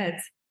I get,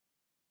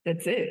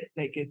 that's it.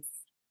 Like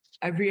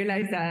I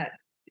realized that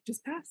it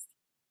just passed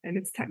and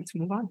it's time to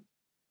move on.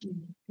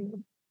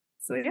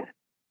 So yeah,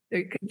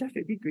 there could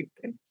definitely be grief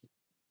there.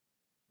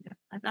 Yeah,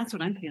 that's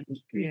what I'm feeling.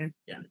 Yeah.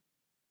 Yeah.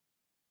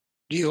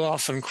 Do you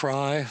often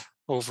cry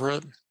over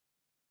it?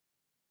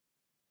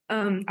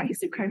 I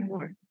used to cry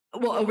more.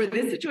 Well, over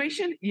this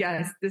situation,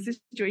 yes, this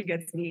situation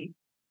gets me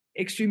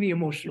extremely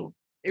emotional.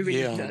 It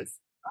really does.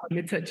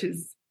 It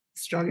touches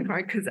strong and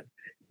hard, because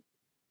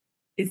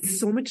it's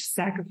so much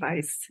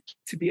sacrifice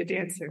to be a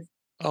dancer.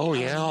 Oh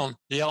yeah,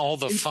 all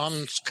the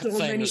fun so things.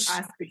 Many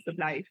aspects of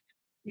life.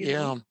 You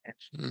know?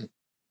 Mm.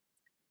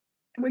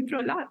 I went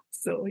through a lot,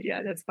 so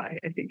yeah, that's why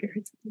I think it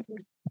hurts me more.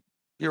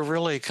 You're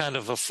really kind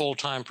of a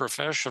full-time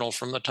professional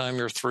from the time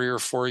you're 3 or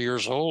 4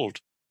 years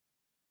old,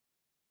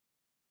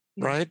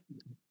 right?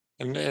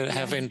 And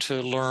having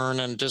to learn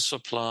and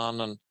discipline,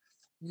 and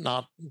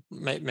not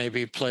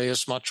maybe play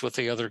as much with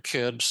the other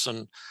kids,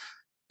 and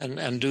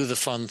do the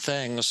fun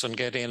things, and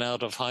getting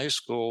out of high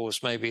school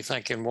was maybe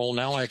thinking, well,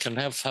 now I can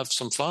have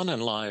some fun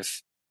in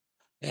life,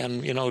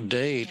 and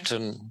date,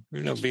 and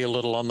be a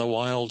little on the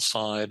wild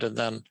side, and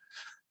then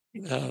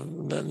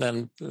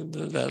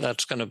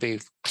that's going to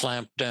be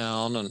clamped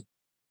down, and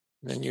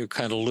then you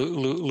kind of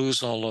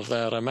lose all of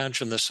that. I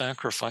imagine the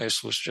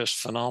sacrifice was just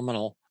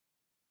phenomenal.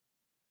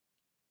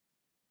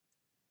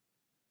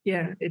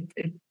 Yeah, it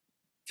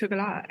took a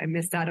lot. I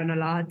missed out on a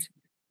lot.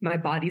 My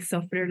body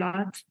suffered a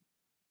lot.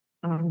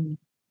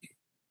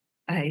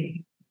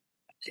 I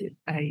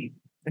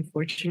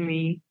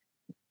unfortunately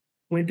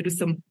went through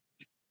some.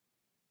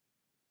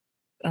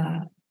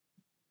 I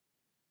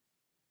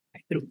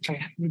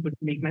would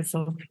make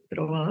myself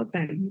throw up,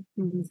 and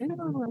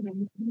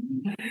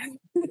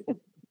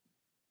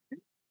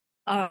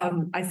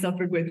I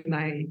suffered with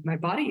my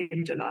body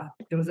image a lot.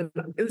 It was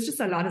just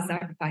a lot of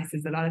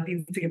sacrifices, a lot of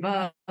things to give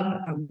up,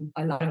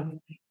 a lot of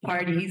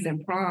parties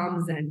and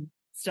proms and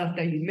stuff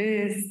that you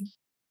miss.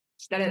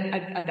 That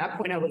at that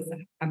point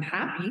I'm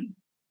happy.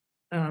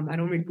 I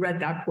don't regret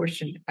that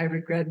portion. I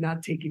regret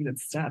not taking the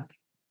step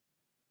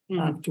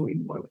of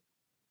doing more.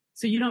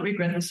 So you don't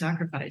regret the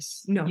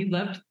sacrifice? No. You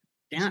loved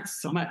dance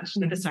so much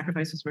that the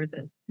sacrifice was worth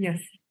it.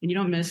 Yes. And you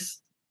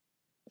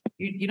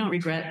don't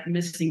regret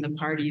missing the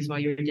parties while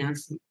you're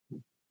dancing.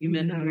 You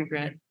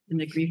regret, and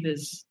the grief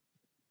is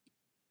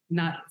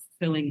not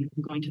going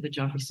to the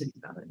Joffrey City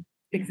Ballet.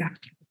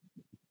 Exactly.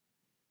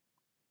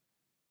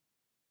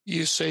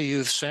 You say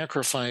you've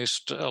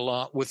sacrificed a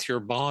lot with your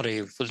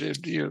body.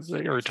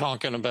 You're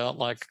talking about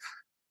like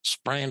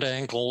sprained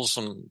ankles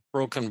and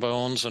broken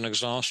bones and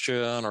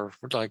exhaustion, or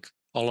like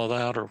all of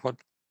that, or what?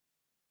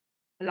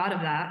 A lot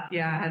of that.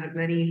 Yeah, I had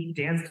many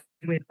danced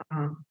with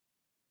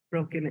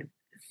broken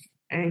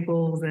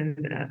ankles,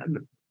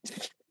 and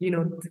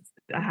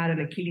I had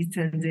an Achilles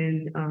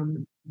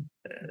tendon,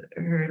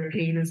 hurt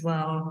pain as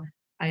well.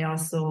 I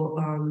also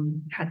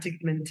had to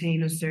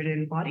maintain a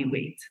certain body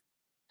weight.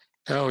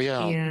 Oh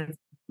yeah. And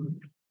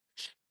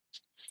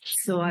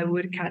so I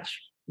would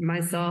catch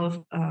myself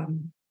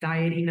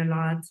dieting a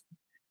lot.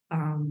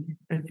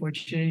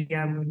 Unfortunately,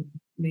 I would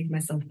make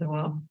myself throw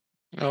up.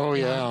 Oh,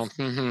 yeah.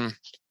 Mm-hmm.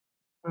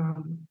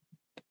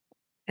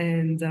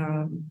 And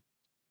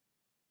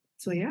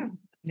so, yeah.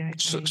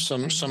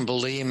 Some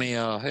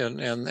bulimia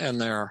in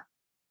there.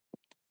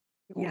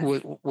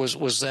 Yes.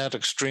 Was that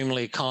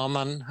extremely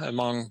common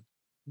among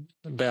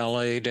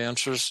ballet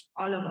dancers?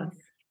 All of us.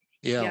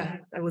 Yeah,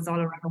 that was all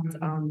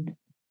around.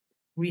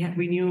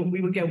 We knew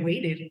we would get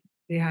weighted.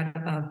 They had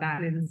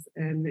balance,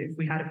 and if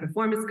we had a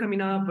performance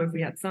coming up, or if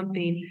we had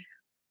something,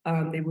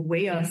 they would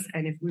weigh us.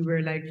 And if we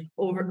were like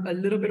a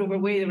little bit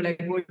overweight, they were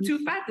like, "We're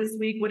too fat this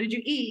week. What did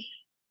you eat?"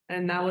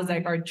 And that was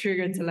like our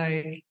trigger to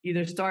like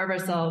either starve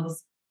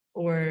ourselves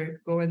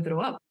or go and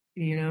throw up.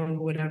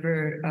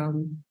 Whatever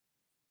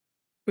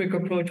quick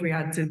approach we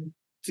had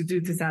to do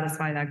to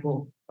satisfy that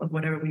goal of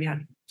whatever we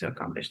had to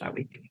accomplish that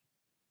week.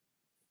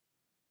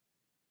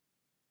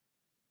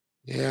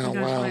 Yeah,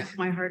 wow.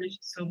 My heart is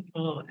so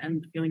full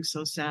and feeling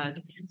so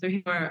sad. So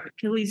here are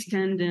Achilles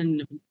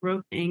tendon,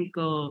 broken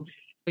ankle,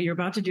 but you're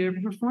about to do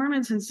a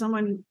performance and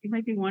someone, you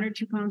might be 1 or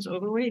 2 pounds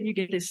overweight, and you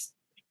get this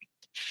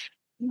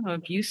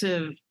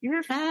abusive,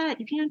 "You're fat,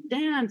 you can't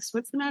dance,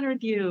 what's the matter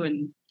with you?"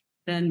 And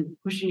then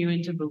pushing you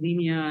into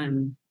bulimia.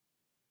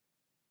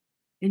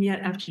 And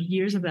yet after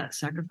years of that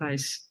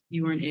sacrifice,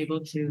 you weren't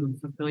able to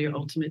fulfill your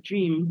ultimate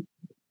dream.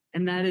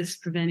 And that is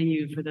preventing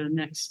you for the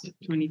next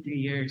 23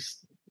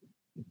 years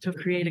to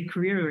create a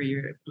career where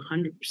you're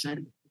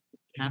 100%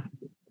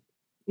 happy.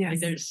 Yes. Like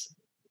there's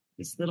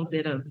this little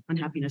bit of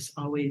unhappiness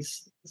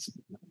always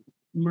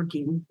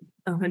murking.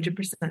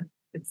 100%.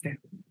 It's there.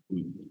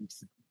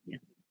 Yeah.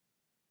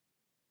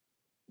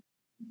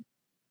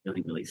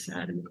 Feeling really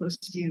sad and close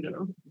to you,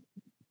 though.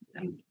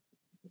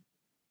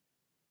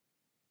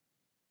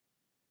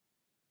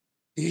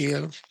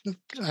 Yeah,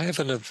 I have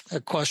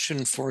a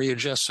question for you,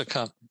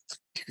 Jessica.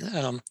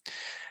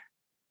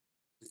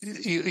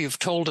 You've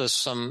told us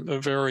some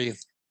very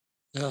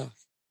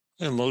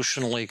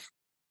emotionally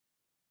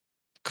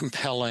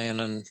compelling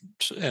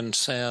and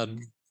sad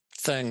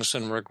things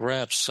and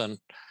regrets. And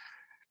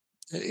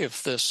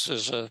if this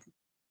is a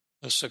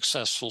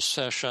successful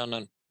session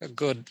and a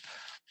good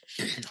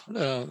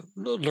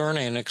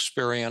learning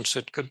experience,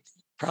 it could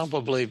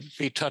probably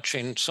be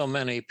touching so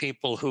many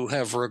people who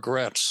have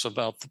regrets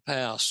about the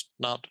past,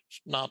 not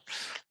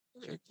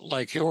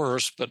like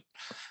yours, but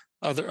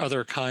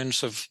other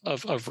kinds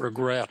of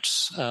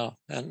regrets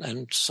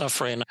and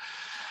suffering.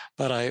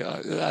 But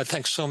I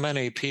think so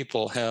many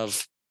people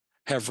have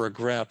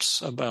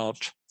regrets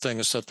about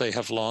things that they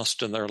have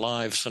lost in their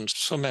lives, and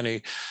so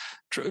many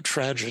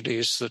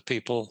tragedies that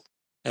people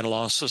and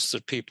losses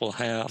that people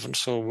have. And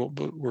so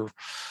we're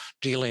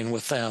dealing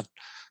with that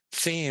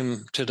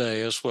theme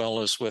today, as well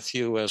as with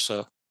you as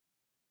a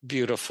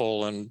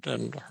beautiful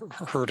and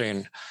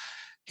hurting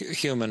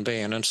human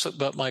being. And so,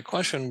 but my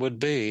question would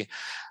be,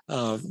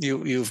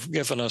 you've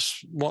given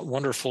us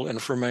wonderful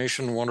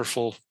information,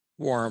 wonderful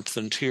warmth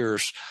and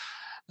tears.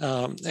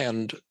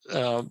 And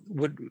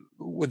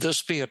would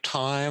this be a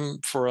time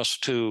for us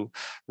to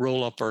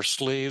roll up our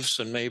sleeves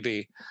and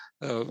maybe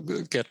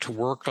get to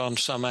work on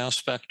some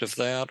aspect of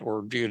that?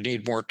 Or do you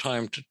need more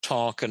time to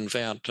talk and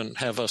vent and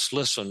have us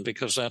listen?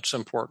 Because that's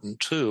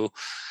important too.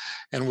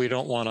 And we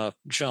don't want to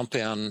jump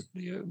in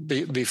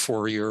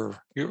before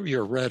you're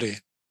ready.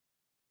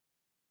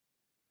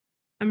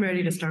 I'm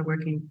ready to start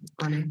working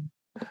on it.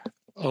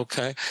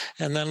 Okay,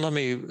 and then let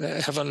me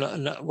have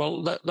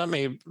let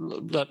me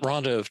let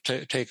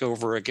Rhonda take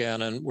over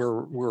again, and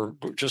we're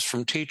just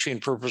from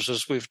teaching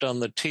purposes. We've done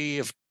the T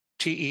of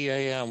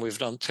TEAM. We've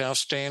done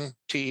testing.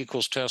 T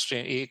equals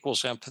testing. E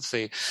equals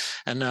empathy,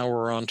 and now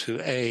we're on to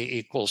A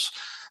equals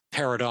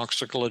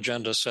paradoxical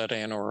agenda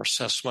setting or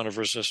assessment of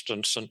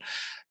resistance. And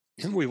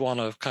we want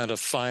to kind of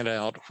find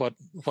out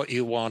what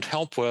you want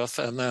help with,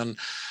 and then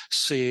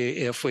see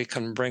if we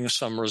can bring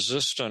some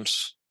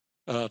resistance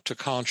to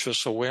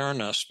conscious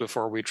awareness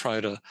before we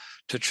try to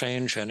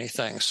change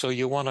anything. So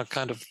you want to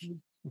kind of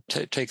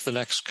take the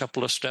next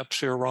couple of steps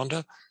here,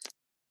 Rhonda?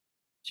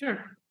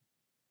 Sure.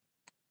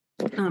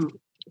 I'm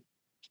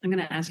going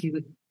to ask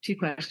you 2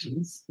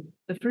 questions.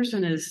 The first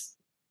one is,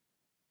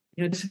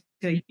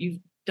 you've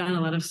done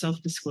a lot of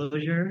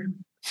self-disclosure,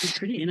 some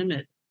pretty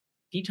intimate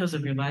details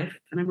of your life,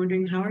 and I'm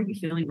wondering, how are you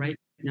feeling right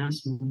now in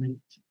this moment?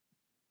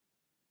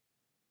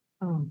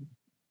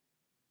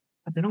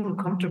 I've been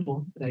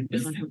uncomfortable that I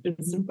just have been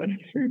in front of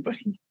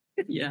everybody.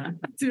 Yeah.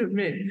 To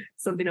admit,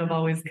 something I've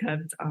always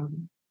kept,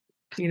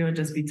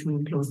 just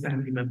between close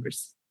family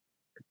members.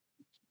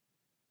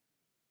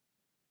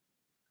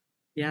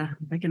 Yeah,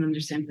 I can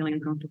understand feeling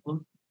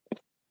uncomfortable.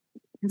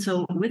 And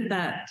so with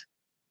that,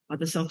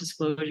 the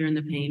self-disclosure and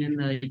the pain and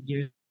the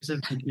years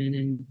of judgment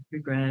and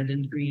regret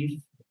and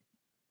grief,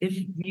 if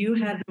you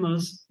had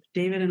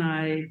David and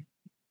I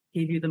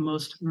gave you the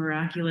most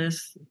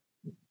miraculous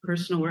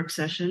personal work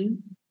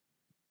session,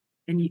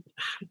 and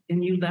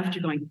you left,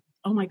 you're going,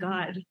 "Oh my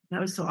God, that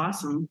was so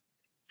awesome."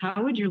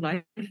 How would your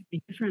life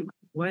be different?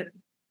 What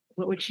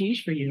would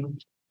change for you?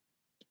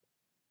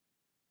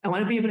 I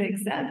want to be able to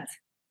accept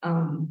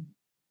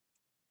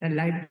that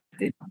life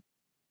did,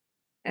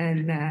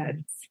 and that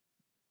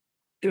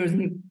there was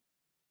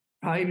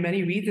probably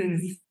many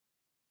reasons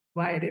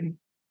why I didn't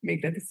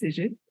make that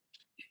decision,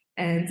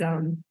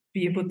 and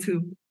be able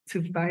to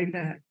find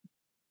that,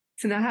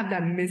 to not have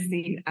that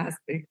missing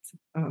aspect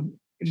in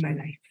my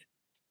life.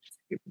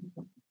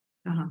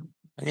 I'm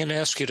going to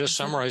ask you to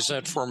summarize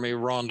that for me,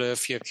 Rhonda,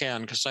 if you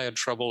can, because I had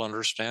trouble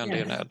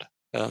understanding it,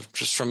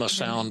 just from a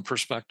sound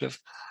perspective.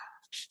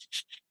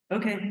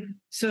 Okay,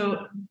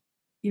 so,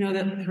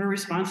 her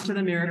response to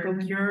the miracle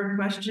cure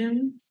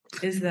question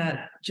is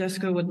that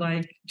Jessica would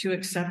like to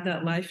accept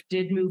that life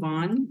did move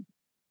on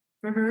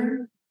for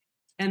her,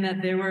 and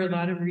that there were a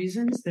lot of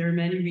reasons. There were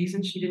many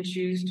reasons she didn't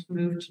choose to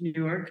move to New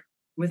York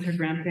with her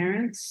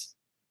grandparents.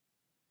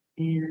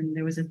 And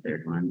there was a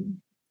third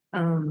one.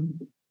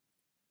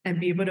 And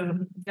be able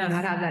to not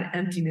have that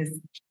emptiness,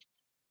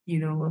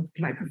 of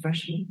my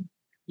profession.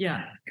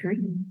 Yeah. Correct.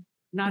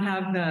 Not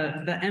have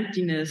the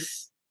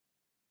emptiness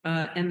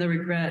and the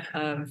regret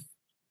of,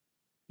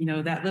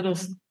 that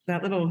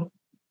little,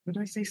 what do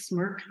I say,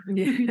 smirk?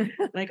 Yeah.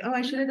 Like, oh,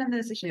 I should have done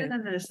this. I should have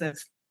done this.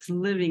 That's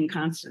living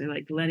constantly,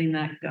 like letting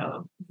that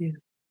go. Yeah.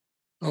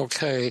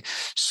 Okay,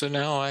 so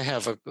now I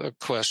have a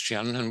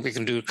question, and we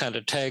can do kind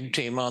of tag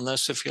team on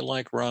this if you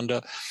like,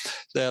 Rhonda.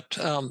 That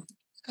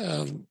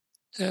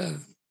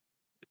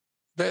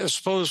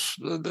suppose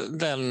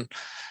then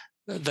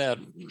that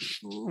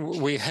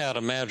we had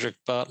a magic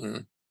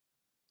button,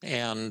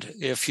 and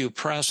if you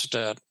pressed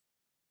it,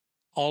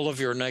 all of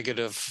your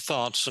negative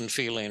thoughts and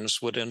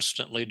feelings would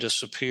instantly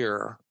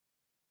disappear.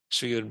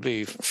 So you'd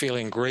be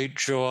feeling great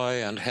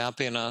joy and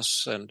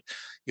happiness, and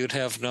you'd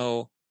have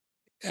no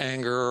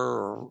anger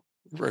or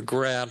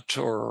regret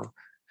or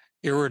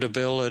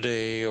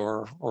irritability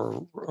or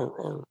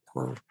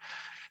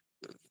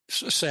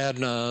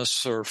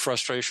sadness or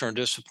frustration or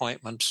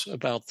disappointment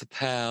about the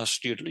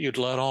past. You'd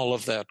let all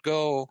of that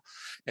go,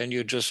 and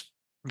you'd just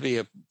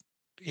be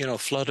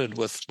flooded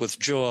with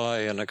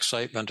joy and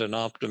excitement and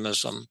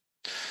optimism.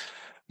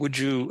 Would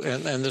you?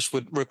 And this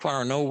would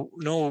require no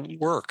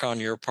work on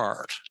your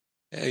part.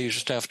 You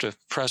just have to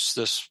press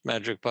this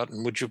magic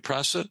button. Would you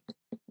press it?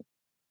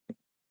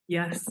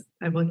 Yes,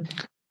 I would.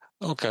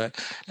 Okay.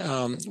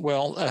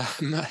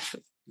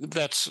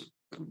 That's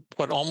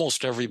what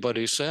almost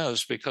everybody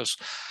says, because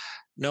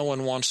no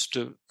one wants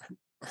to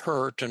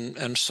hurt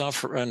and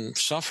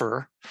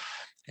suffer.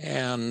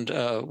 And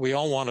we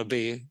all want to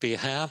be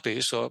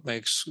happy, so it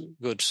makes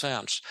good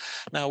sense.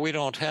 Now, we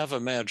don't have a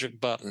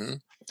magic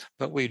button,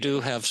 but we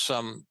do have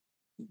some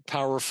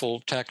powerful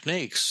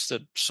techniques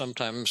that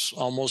sometimes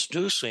almost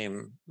do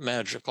seem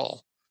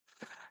magical.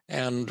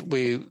 And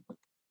we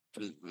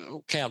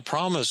can't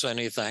promise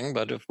anything,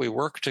 but if we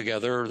work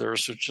together,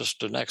 there's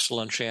just an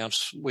excellent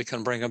chance we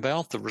can bring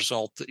about the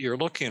result that you're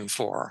looking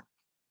for.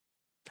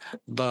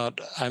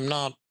 But I'm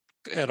not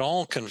at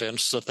all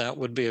convinced that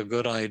would be a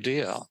good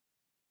idea.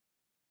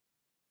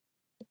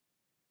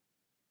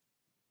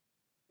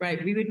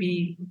 Right. We would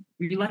be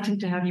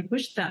reluctant to have you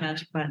push that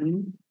magic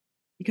button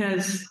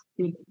because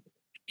I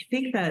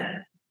think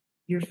that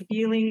your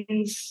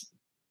feelings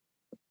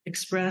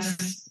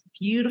express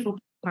beautiful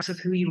parts of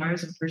who you are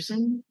as a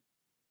person,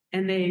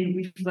 and they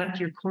reflect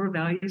your core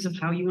values of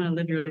how you want to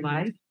live your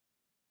life.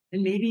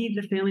 And maybe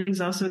the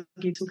feelings also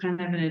give some kind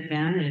of an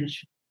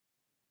advantage.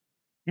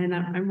 And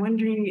I'm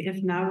wondering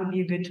if now would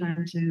be a good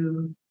time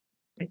to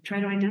try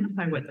to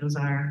identify what those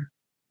are.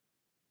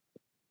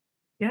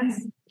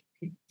 Yes.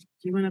 Do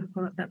you want to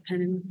pull up that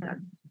pen and that?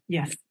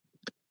 Yes.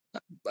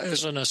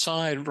 As an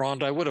aside,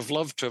 Rhonda, I would have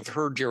loved to have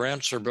heard her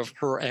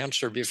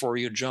answer before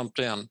you jumped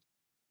in.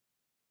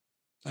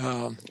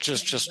 What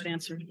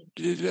answer?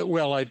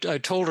 Well, I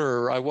told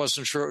her I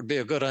wasn't sure it would be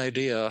a good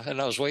idea, and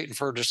I was waiting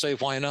for her to say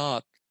why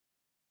not.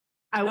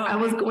 I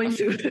was going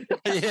to.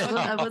 Yeah.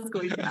 I was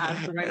going to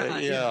ask the right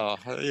time.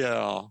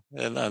 Yeah.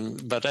 And then,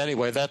 but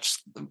anyway,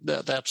 that's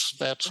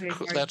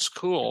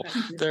cool.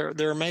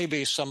 There may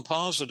be some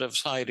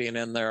positives hiding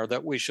in there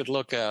that we should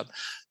look at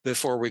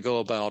before we go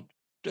about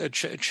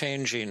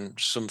changing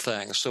some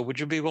things. So, would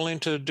you be willing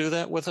to do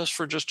that with us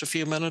for just a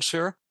few minutes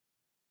here?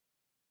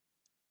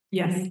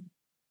 Yes.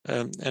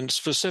 And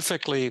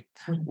specifically,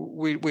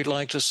 we'd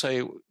like to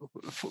say,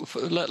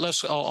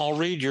 I'll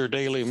read your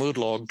daily mood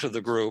log to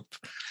the group,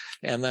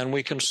 and then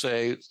we can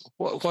say,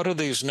 what are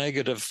these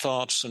negative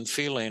thoughts and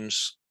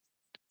feelings?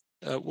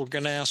 We're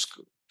going to ask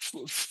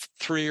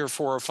 3 or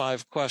 4 or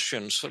 5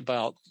 questions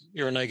about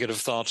your negative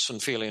thoughts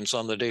and feelings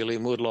on the daily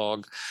mood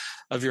log.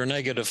 Of your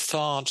negative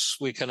thoughts,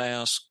 we can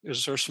ask,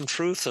 is there some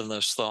truth in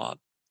this thought?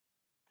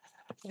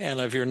 And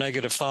of your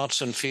negative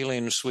thoughts and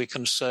feelings, we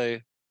can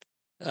say,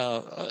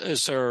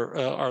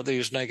 are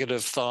these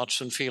negative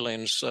thoughts and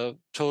feelings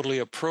totally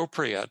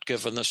appropriate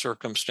given the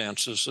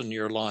circumstances in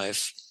your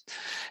life?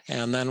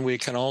 And then we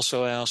can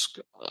also ask,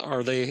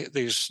 are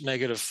these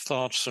negative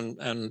thoughts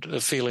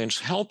and feelings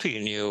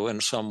helping you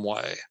in some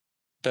way,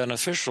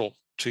 beneficial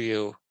to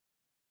you?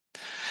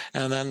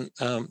 And then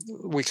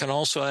we can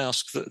also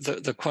ask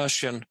the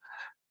question,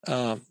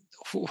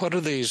 what do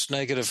these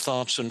negative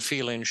thoughts and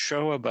feelings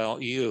show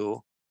about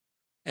you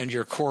and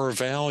your core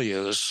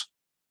values,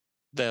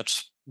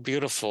 that's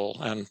beautiful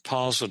and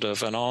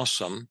positive and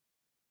awesome.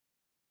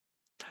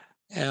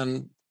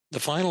 And the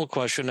final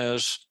question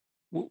is,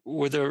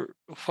 what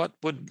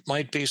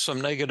might be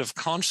some negative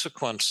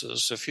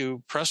consequences if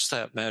you press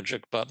that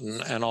magic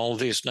button and all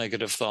these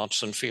negative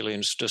thoughts and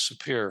feelings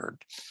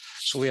disappeared?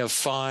 So we have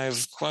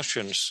 5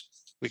 questions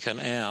we can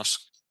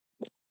ask.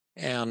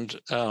 And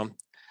I'm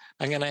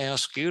going to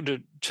ask you to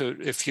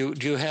do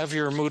you have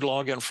your mood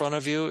log in front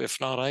of you? If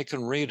not, I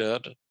can read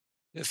it.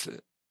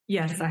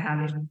 Yes, I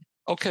have it.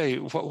 Okay,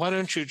 why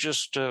don't you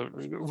just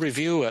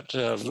review it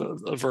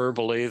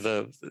verbally,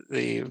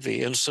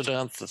 the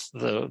incident,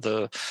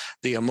 the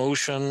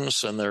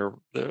emotions, and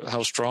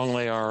how strong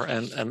they are,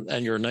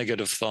 and your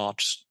negative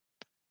thoughts,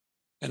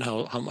 and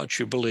how much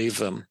you believe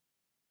them.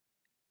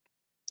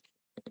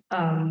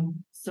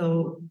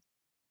 So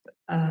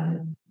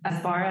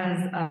as far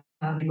as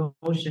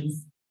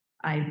emotions,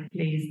 I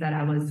placed that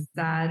I was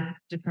sad,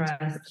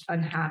 depressed,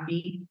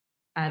 unhappy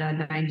at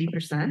a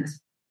 90%.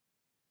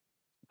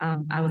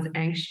 I was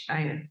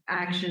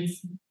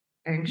anxious,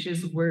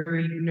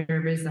 worried,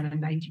 nervous at a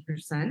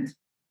 90%.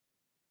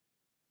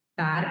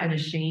 Sad and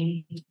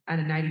ashamed at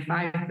a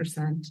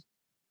 95%.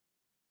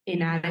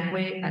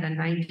 Inadequate at a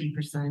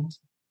 90%.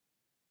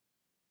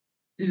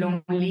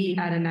 Lonely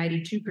at a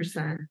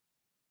 92%.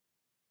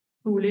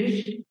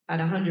 Foolish at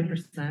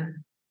 100%.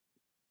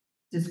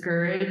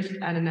 Discouraged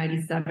at a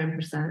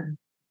 97%.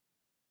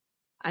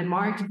 I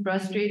marked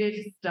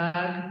frustrated,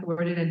 stuck,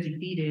 thwarted, and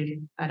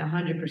defeated at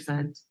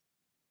 100%.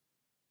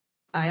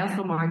 I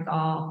also marked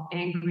all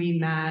angry,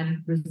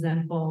 mad,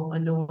 resentful,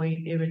 annoyed,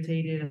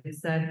 irritated,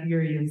 upset,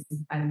 furious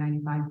at a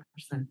 95%.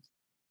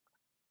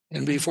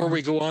 And before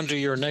we go on to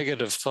your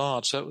negative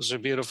thoughts, that was a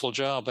beautiful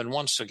job. And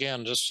once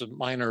again, just a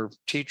minor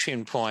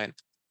teaching point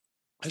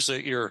is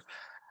that you're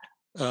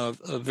a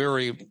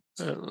very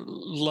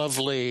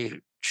lovely,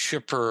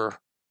 chipper,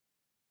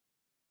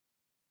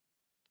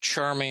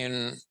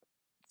 charming,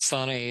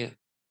 funny,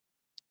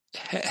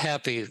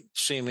 happy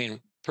seeming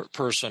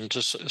person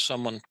to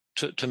someone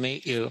to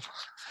meet you,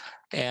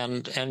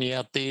 and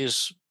yet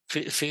these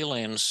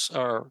feelings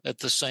are at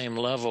the same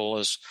level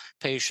as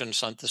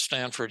patients at the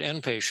Stanford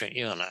inpatient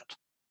unit.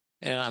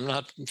 And I'm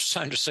not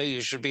trying to say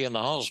you should be in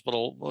the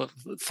hospital,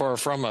 far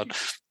from it,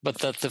 but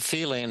that the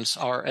feelings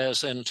are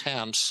as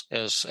intense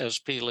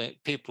as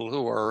people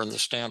who are in the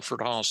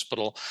Stanford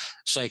Hospital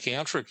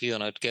psychiatric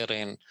unit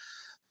getting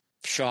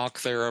shock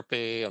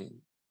therapy and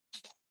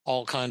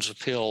all kinds of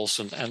pills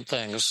and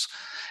things.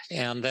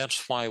 And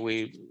that's why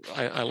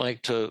I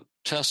like to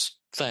test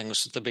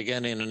things at the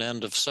beginning and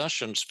end of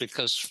sessions,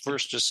 because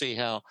first to see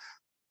how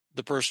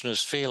the person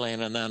is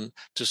feeling, and then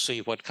to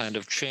see what kind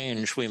of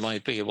change we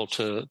might be able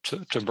to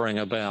bring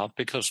about.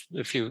 Because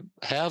if you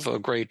have a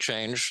great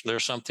change,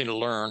 there's something to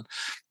learn.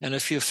 And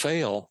if you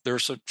fail,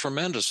 there's a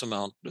tremendous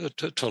amount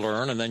to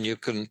learn, and then you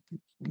can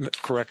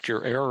correct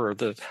your error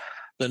the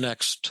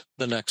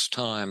next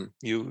time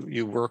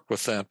you work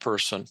with that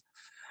person.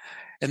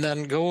 And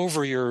then go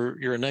over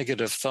your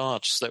negative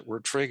thoughts that were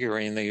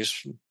triggering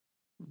these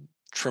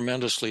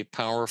tremendously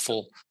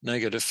powerful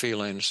negative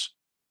feelings.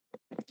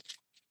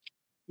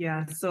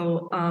 Yeah,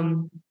 so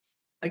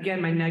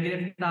again, my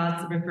negative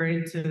thoughts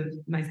referring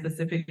to my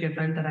specific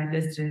event that I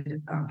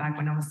listed back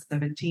when I was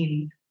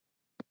 17.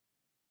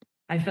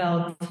 I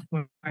felt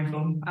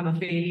I'm a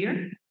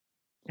failure,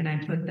 and I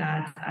put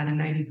that at a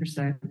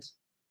 90%.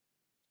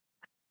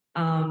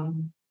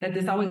 That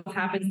this always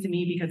happens to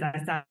me because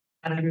I sat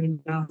at everyone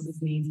else's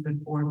needs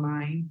before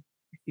mine.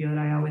 I feel that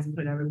I always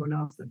put everyone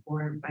else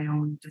before my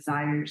own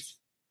desires.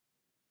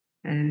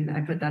 And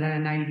I put that at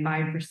a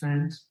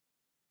 95%.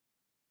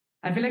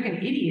 I feel like an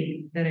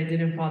idiot that I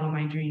didn't follow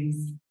my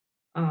dreams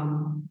at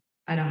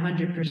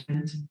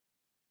 100%.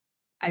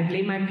 I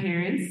blame my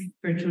parents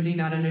for truly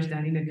not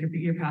understanding the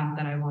career path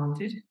that I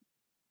wanted.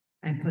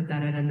 I put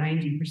that at a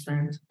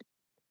 90%.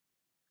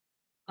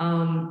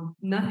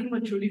 Nothing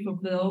would truly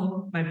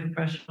fulfill my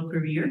professional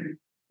career.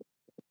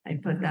 I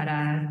put that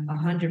at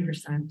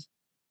 100%.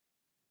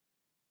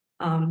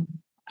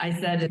 I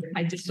said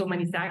I did so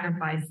many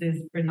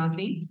sacrifices for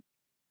nothing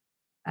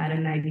at a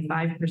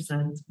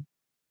 95%.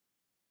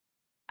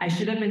 I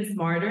should have been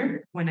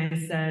smarter when I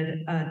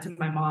said to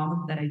my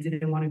mom that I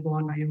didn't want to go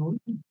on my own,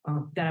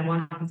 that I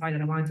wanted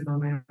to go on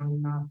my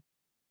own,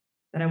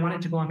 that I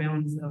wanted to go on my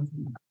own instead of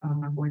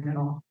not going at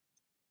all.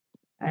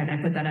 And I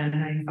put that at a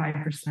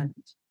 95%.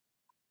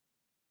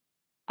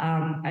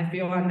 I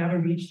feel I've never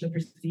reached the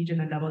prestige and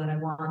the level that I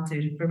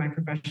wanted for my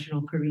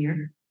professional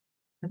career.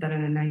 Put that at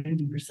a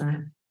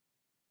 90%.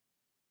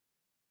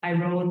 I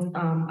wrote,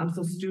 I'm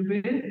so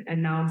stupid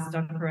and now I'm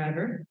stuck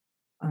forever.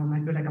 I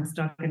feel like I'm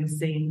stuck in the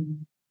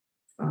same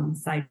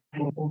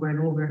cycle over and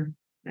over.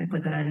 And I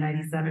put that at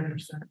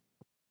 97%.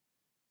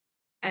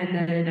 And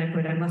then I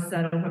put, I must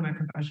settle for my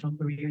professional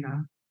career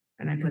now.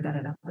 And I put that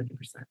at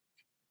 100%.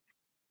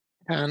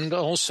 And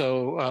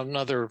also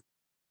another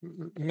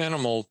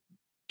minimal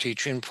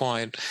teaching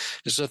point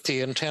is that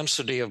the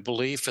intensity of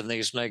belief in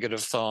these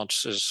negative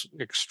thoughts is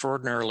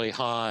extraordinarily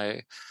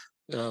high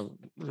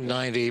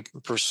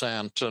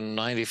 90% and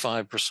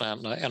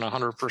 95% and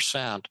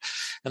 100%.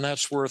 And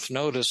that's worth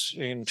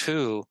noticing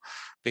too,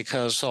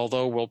 because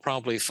although we'll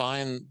probably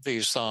find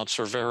these thoughts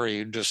are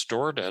very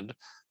distorted,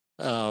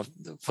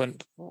 when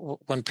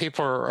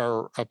people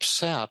are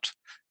upset,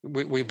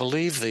 we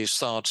believe these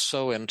thoughts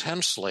so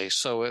intensely,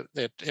 so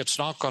it's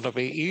not going to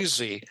be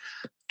easy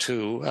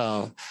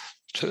to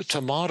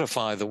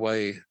modify the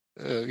way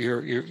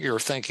you're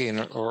thinking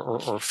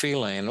or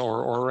feeling,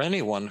 or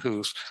anyone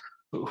who's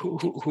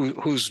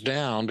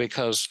down,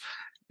 because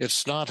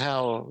it's not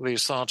how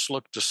these thoughts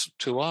look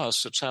to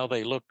us, it's how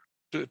they look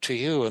to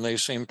you, and they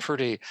seem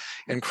pretty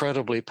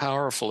incredibly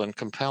powerful and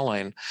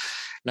compelling.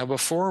 Now,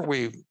 before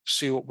we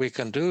see what we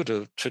can do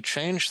to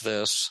change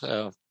this,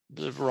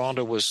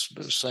 Rhonda was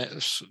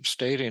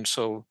stating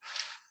so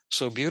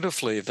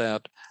beautifully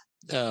that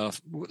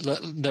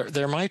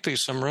there might be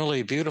some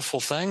really beautiful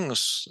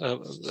things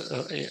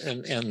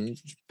and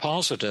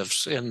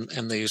positives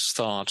in these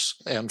thoughts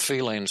and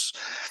feelings.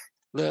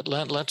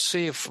 Let's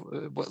see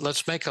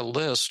let's make a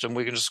list, and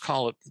we can just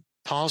call it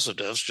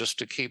positives, just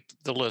to keep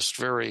the list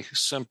very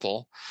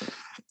simple.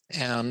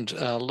 And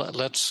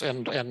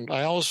and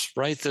I always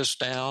write this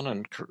down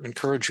and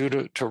encourage you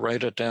to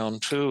write it down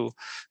too.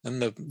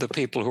 And the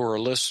people who are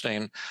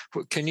listening,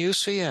 can you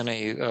see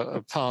any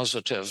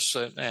positives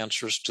and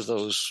answers to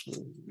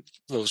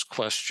those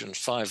questions,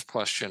 5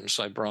 questions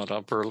I brought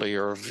up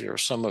earlier of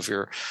some of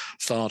your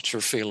thoughts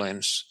or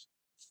feelings?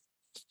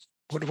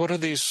 What do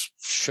these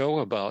show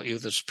about you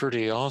that's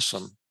pretty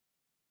awesome?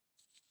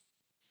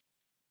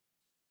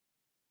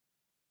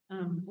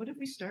 What if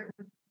we start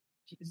with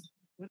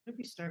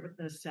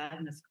the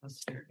sadness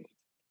cluster?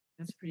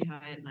 That's pretty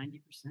high at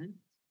 90%.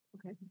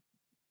 Okay.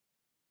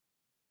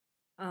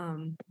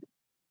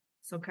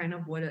 So kind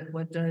of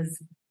what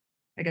does,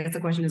 I guess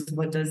the question is,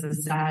 what does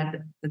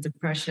the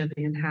depression,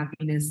 the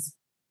unhappiness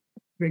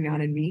bring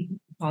out in me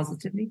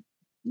positively?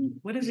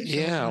 What is it?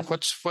 Yeah,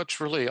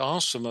 what's really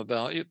awesome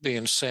about it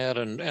being sad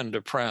and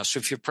depressed?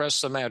 If you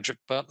press the magic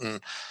button,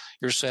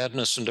 your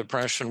sadness and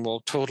depression will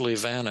totally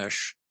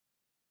vanish.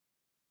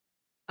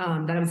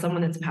 That I'm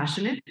someone that's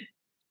passionate.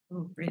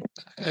 Oh, great.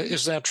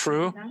 Is that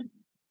true?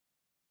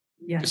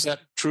 Yes. Is that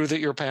true that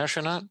you're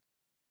passionate?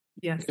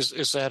 Yes.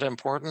 Is that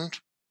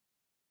important?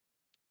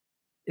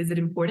 Is it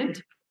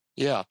important?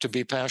 Yeah, to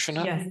be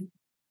passionate? Yes.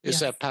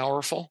 Is that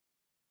powerful?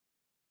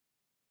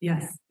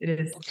 Yes, it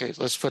is. Okay,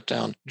 let's put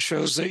down. It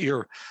shows that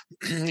you're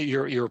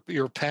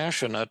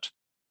passionate.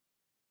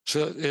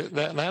 So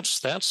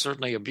that's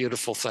certainly a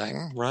beautiful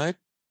thing, right?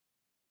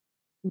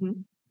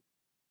 Mm-hmm.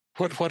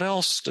 What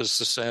else does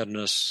the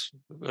sadness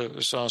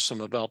is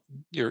awesome about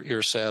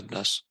your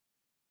sadness?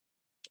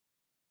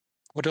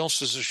 What else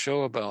does it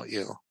show about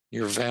you,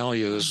 your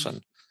values,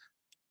 and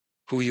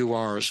who you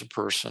are as a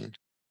person?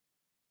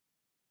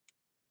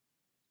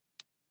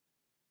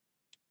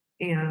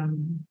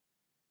 And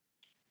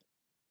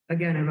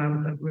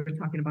again, we're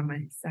talking about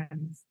my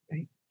sadness,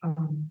 right?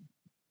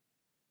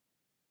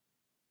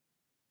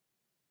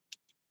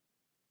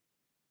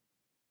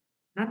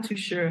 Not too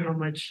sure how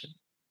much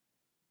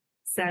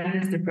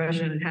sadness,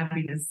 depression, and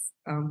happiness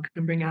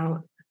can bring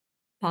out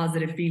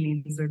positive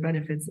feelings or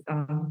benefits.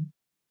 I'll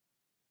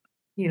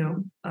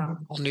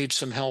need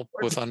some help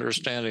with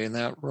understanding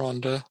that,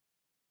 Rhonda.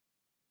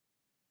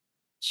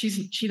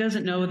 She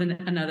doesn't know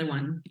another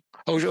one.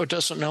 Oh,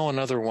 doesn't know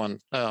another one.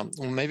 Well,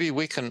 maybe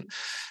we can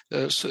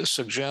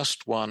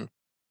suggest one.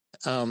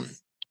 Maybe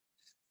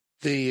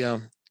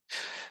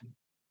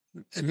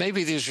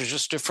these are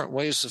just different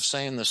ways of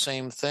saying the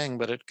same thing,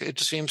 but it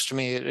seems to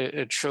me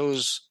it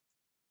shows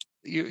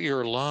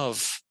your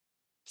love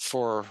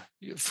for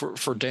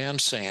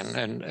dancing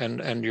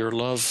and your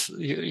love, for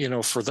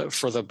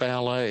the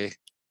ballet.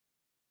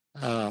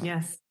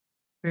 Yes,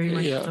 very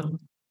much so.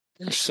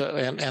 So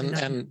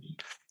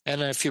and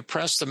if you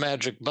press the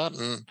magic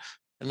button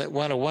and it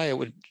went away, it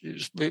would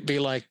be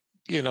like,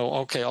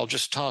 okay, I'll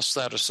just toss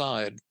that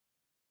aside.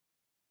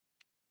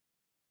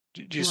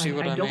 Do you see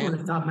what I mean? I don't want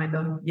to stop my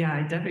love. Yeah,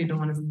 I definitely don't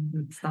want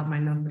to stop my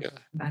love.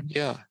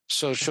 Yeah.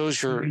 So it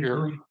shows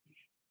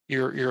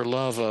your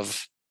love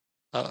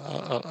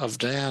of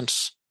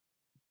dance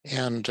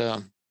and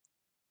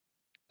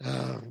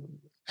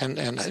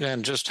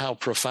just how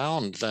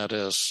profound that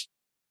is.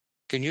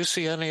 Can you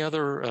see any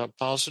other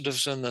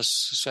positives in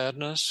this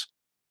sadness?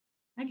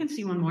 I can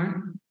see one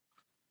more.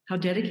 How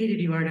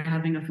dedicated you are to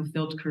having a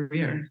fulfilling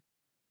career.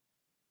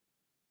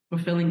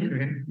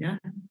 Yeah.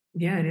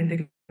 Yeah, I didn't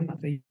think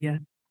about that. Yeah.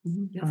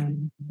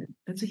 Mm-hmm.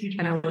 That's a huge.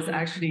 And I was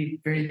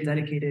actually very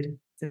dedicated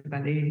to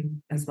ballet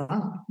as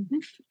well. Mm-hmm.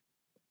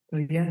 So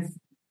yes.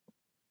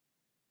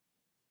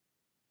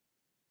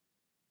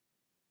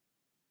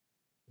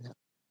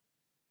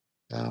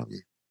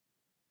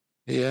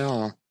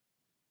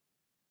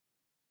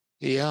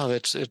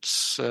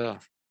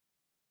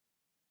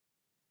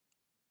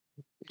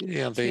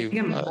 It's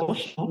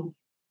emotional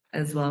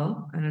as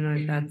well. I don't know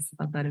if that's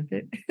a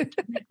benefit.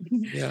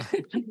 Yeah.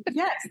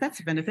 Yes, that's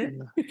a benefit.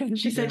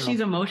 She said she's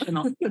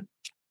emotional.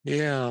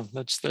 Yeah,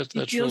 that's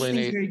she feels really things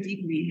neat. Very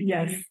deeply.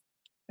 Yes,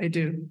 I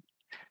do.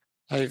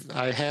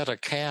 I had a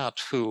cat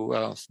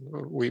who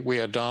we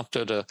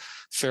adopted a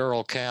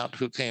feral cat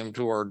who came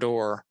to our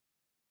door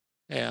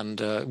and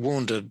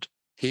wounded.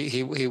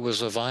 He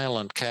was a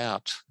violent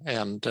cat,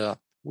 and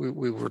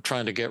we were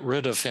trying to get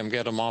rid of him,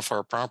 get him off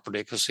our property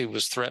because he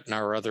was threatening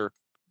our other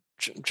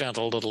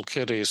gentle little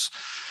kitties.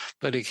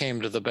 But he came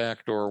to the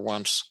back door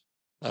once,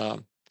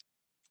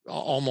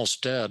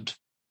 almost dead.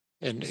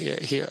 And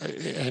he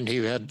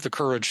had the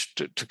courage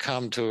to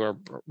come to our.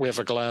 We have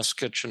a glass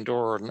kitchen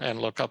door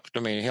and look up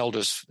to me. He held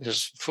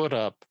his foot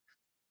up,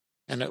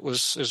 and it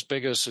was as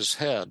big as his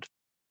head.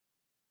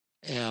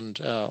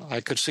 And I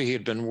could see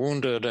he'd been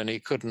wounded, and he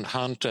couldn't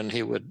hunt, and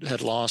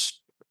had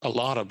lost a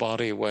lot of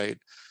body weight.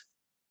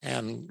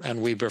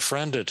 And we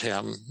befriended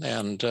him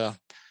and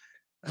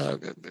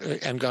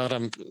got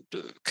him,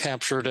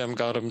 captured him,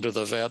 got him to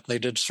the vet. They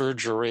did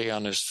surgery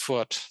on his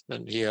foot,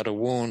 and he had a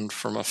wound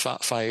from a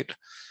fight.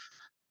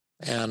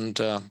 And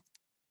over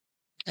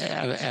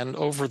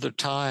the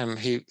time,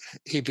 he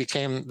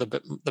became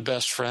the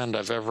best friend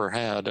I've ever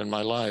had in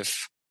my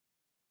life.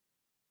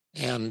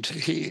 And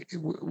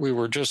we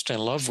were just in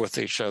love with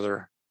each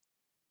other.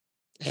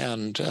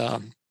 And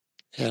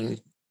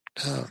then,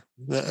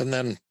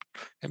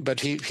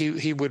 but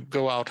he would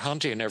go out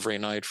hunting every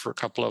night for a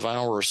couple of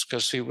hours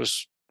because he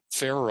was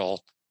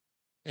feral.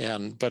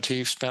 But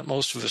he spent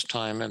most of his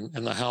time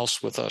in the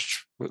house with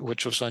us,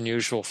 which was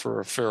unusual for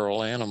a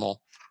feral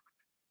animal.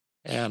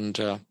 And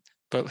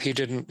but he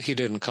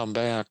didn't come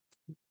back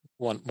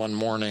one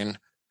morning,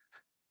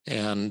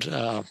 and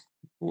I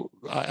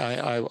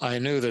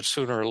knew that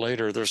sooner or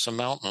later there's a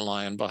mountain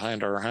lion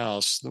behind our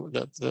house.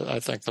 That I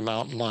think the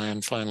mountain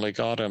lion finally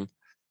got him,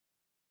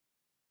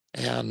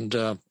 and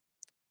I'm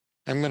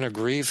going to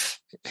grieve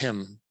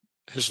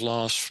his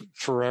loss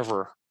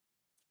forever.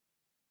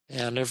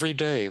 And every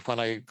day when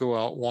I go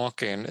out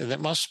walking, and it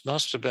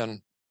must have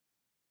been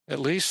at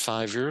least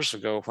 5 years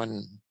ago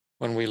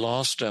when we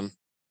lost him.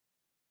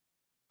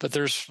 But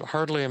there's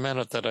hardly a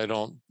minute that I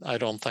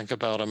don't think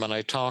about him, and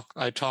I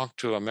talk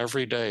to him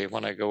every day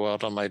when I go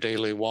out on my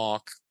daily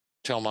walk,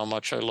 tell him how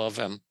much I love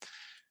him,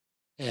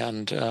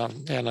 I'm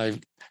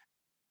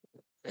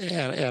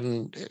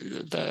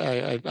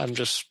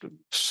just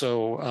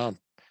so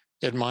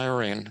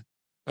admiring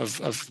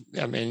of.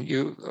 I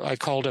mean, I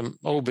called him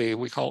Obi.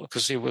 We called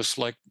because he was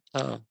like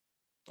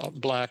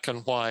black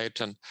and white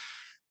and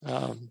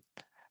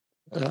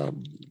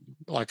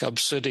like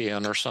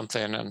obsidian or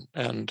something,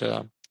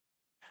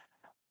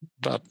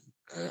 but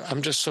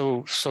I'm just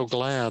so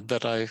glad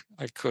that I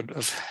could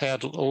have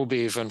had Obi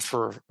even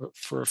for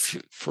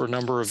a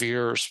number of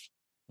years,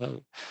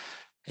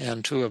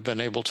 and to have been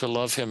able to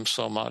love him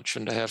so much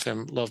and to have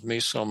him love me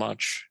so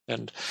much,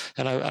 and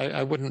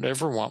I wouldn't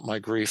ever want my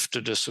grief to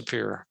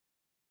disappear.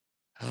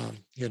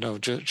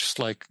 Just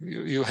like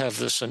you have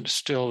this and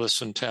still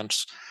this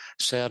intense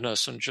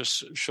sadness, and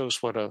just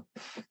shows what a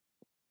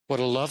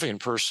loving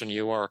person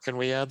you are. Can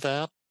we add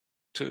that?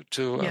 To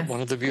Yes. One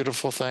of the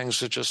beautiful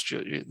things is just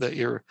that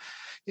you're,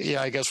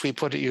 I guess we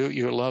put it,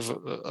 you love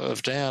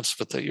of dance,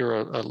 but that you're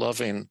a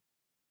loving,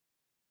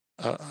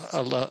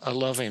 a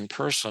loving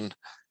person.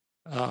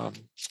 My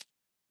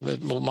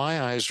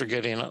eyes are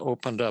getting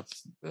opened up.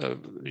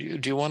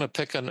 Do you want to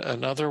pick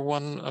another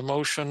one,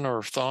 emotion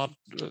or thought,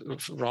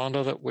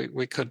 Rhonda, that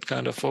we could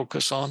kind of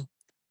focus on?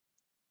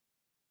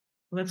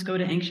 Let's go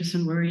to anxious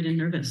and worried and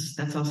nervous.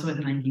 That's also at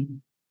 90.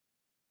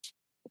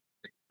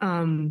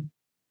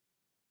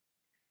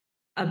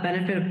 A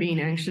benefit of being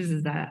anxious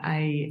is that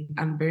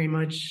I'm very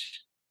much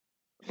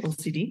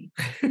OCD.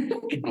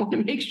 I want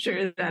to make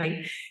sure that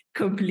I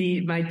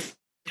complete my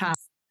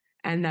tasks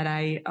and that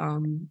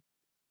I'm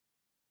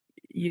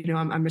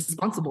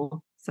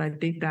responsible. So I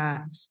think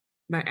that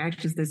my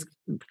anxiousness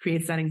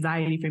creates that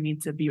anxiety for me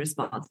to be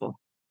responsible.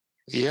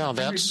 Yeah,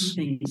 that's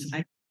huge,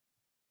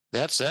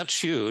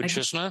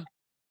 isn't it?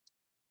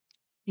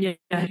 Yeah,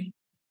 it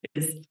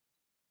is.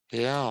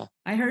 Yeah.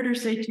 I heard her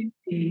say 2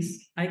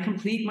 things. I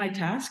complete my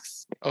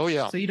tasks. Oh,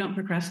 yeah. So you don't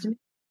procrastinate.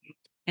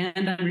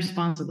 And I'm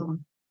responsible.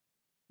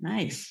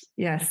 Nice.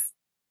 Yes.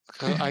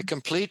 I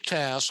complete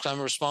tasks.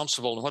 I'm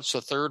responsible. And what's the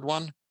third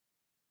one?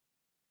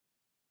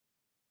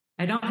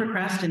 I don't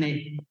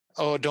procrastinate.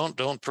 Oh,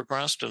 don't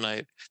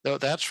procrastinate. No,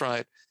 that's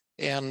right.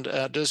 And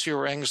does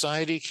your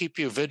anxiety keep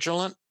you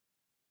vigilant?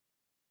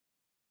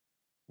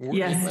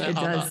 Yes, it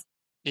does.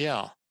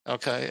 Yeah.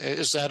 Okay.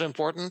 Is that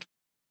important?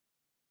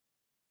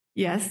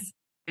 Yes,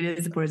 it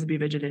is important to be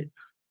vigilant.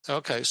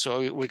 Okay,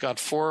 so we got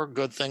 4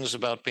 good things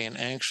about being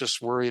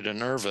anxious, worried, and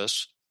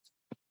nervous.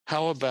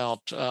 How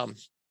about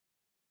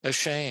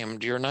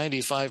ashamed? You're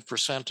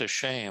 95%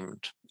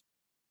 ashamed.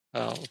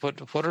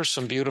 What are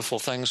some beautiful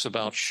things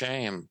about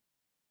shame?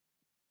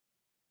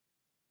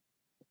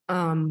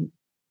 I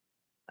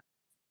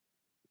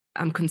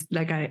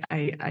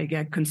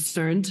get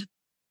concerned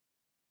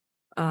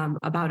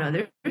about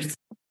others.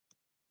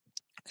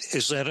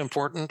 Is that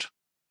important?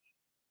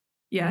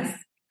 Yes,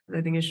 I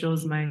think it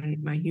shows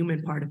my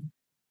human part of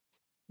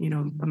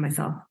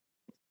myself.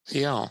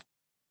 Yeah,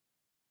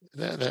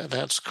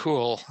 that's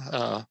cool.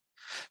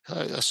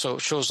 So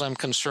it shows I'm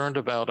concerned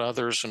about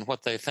others and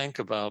what they think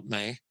about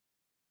me.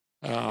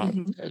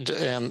 And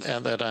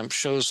that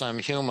shows I'm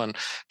human.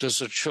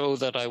 Does it show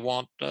that I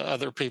want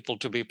other people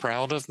to be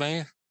proud of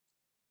me?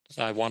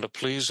 I want to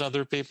please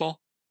other people?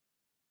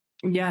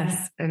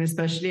 Yes, and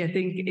especially I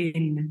think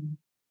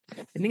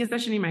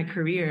especially in my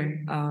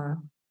career,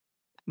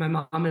 my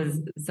mom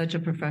is such a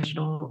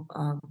professional,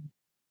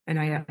 and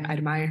I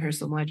admire her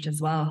so much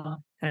as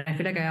well. And I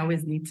feel like I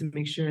always need to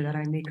make sure that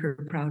I make her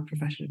proud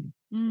professionally.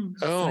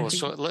 So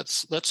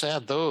let's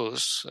add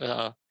those.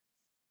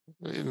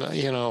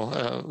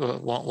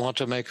 Want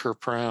to make her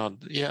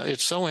proud. Yeah,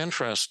 it's so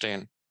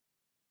interesting.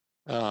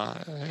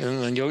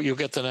 And then you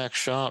get the next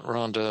shot,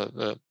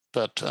 Rhonda.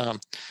 But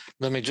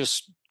let me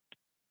just.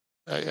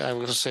 I was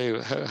going to say,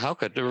 how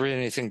could there be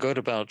anything good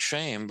about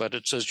shame? But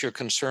it says you're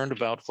concerned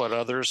about what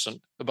others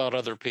and about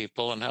other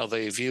people and how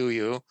they view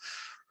you.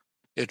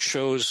 It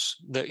shows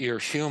that you're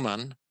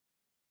human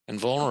and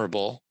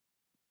vulnerable.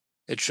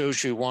 It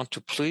shows you want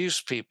to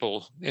please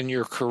people in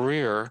your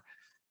career,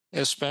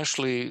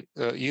 especially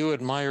you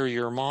admire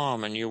your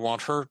mom and you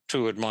want her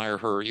to admire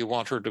her. You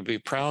want her to be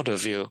proud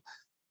of you.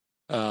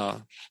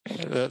 That's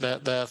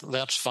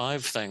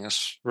 5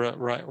 things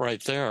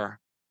right there.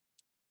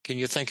 Can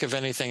you think of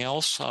anything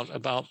else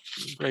about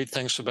great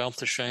things about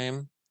the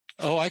shame?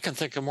 Oh, I can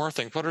think of more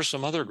things. What are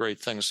some other great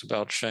things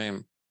about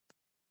shame?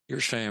 Your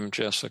shame,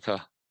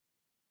 Jessica.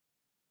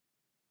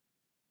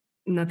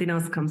 Nothing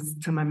else comes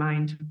to my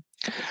mind.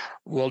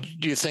 Well,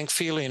 do you think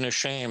feeling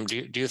ashamed,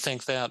 do you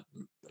think that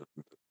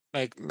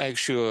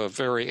makes you a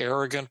very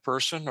arrogant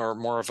person or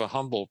more of a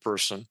humble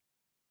person?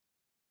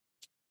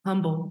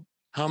 Humble.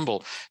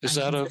 Humble. Is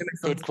that a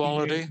good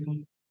quality?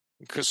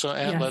 Because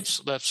yes.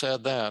 let's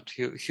add that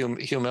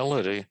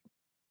humility,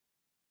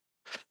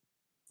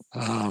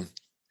 and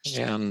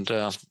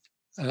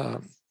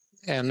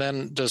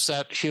then does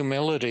that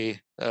humility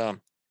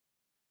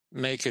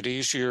make it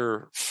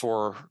easier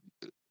for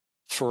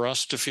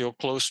us to feel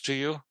close to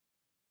you?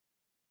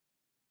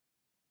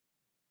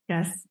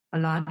 Yes, a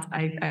lot.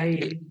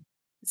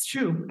 It's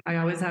true. I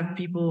always have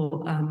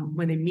people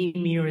when they meet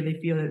me or they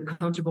feel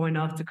comfortable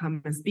enough to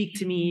come and speak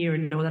to me or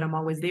know that I'm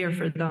always there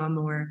for them,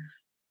 or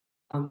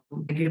I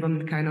give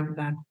them kind of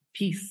that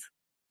peace.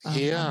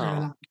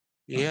 Yeah.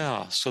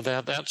 So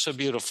that's a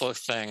beautiful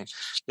thing,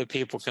 that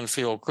people can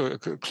feel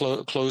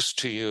close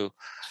to you.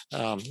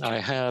 I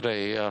had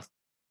a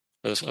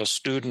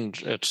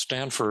student at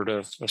Stanford,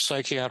 a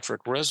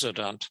psychiatric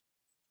resident,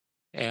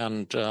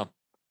 and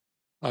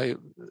I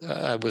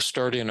was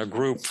starting a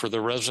group for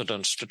the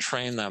residents to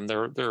train them.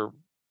 They're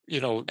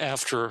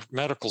after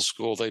medical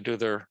school they do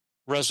their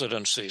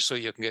residency, so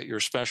you can get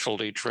your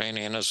specialty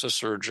training as a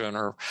surgeon,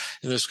 or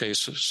in this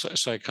case, a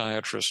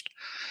psychiatrist.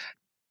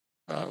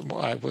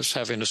 I was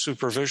having a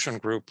supervision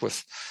group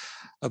with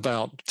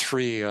about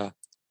 3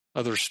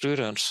 other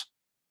students,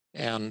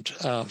 and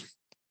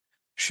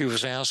she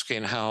was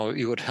asking how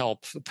you would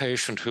help a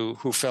patient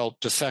who felt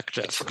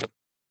defective,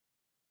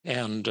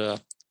 and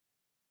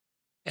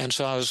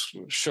so I was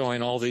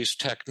showing all these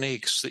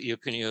techniques that you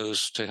can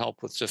use to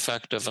help with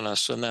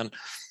defectiveness, and then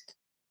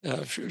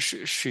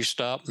she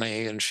stopped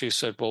me and she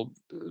said, "Well,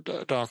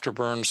 Dr.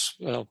 Burns,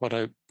 what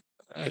I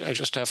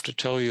just have to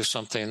tell you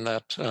something,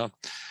 that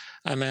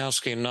I'm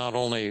asking not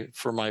only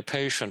for my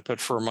patient,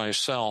 but for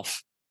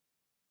myself,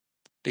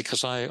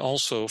 because I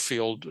also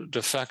feel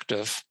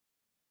defective,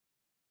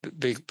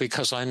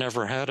 because I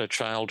never had a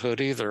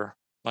childhood either.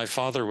 My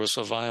father was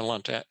a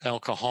violent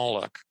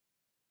alcoholic.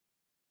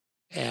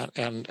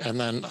 And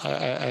then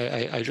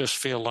I just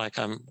feel like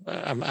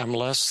I'm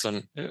less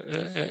than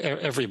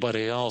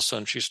everybody else."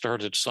 And she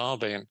started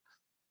sobbing.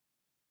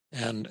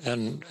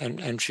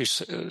 And she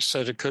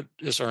said,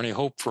 "Is there any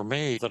hope for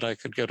me that I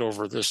could get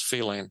over this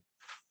feeling?"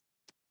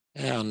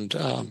 And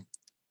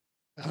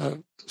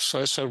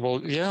so I said,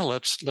 "Well, yeah,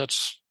 let's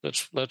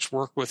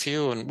work with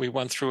you." And we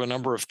went through a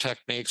number of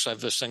techniques. I have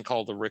this thing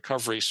called the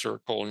recovery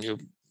circle, and you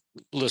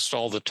list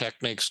all the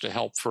techniques to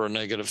help for a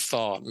negative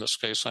thought. In this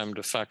case, I'm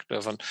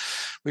defective. And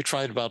we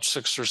tried about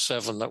 6 or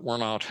 7 that were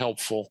not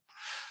helpful,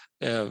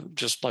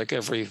 just like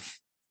every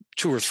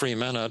 2 or 3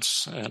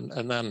 minutes.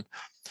 And then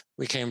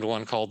we came to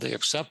one called the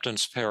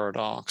acceptance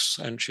paradox.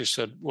 And she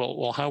said,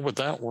 well, how would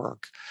that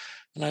work?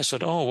 And I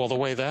said, oh, well, the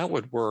way that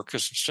would work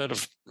is, instead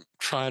of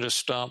trying to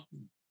stop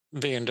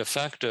being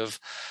defective,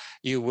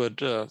 you would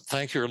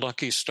thank your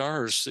lucky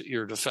stars that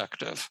you're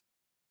defective.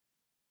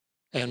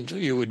 And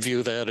you would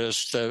view that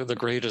as the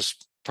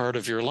greatest part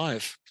of your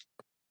life.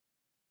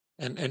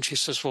 And she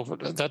says, well,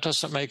 that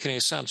doesn't make any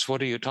sense. What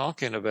are you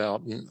talking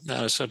about? And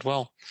I said,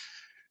 well,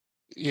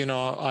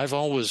 I've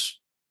always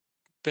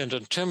been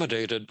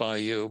intimidated by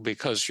you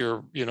because you're,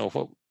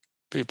 what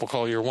people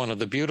call, you're one of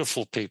the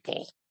beautiful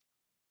people.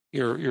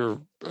 You're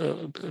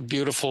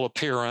beautiful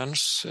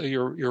appearance.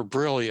 You're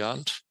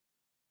brilliant.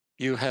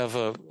 You have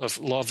a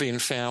loving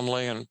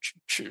family and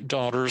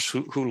daughters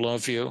who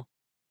love you.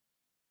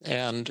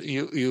 And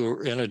you,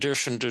 in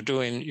addition to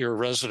doing your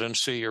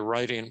residency, you're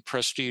writing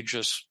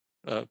prestigious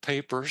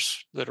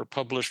papers that are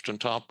published in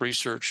top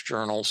research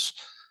journals.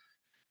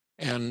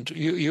 and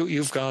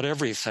you've got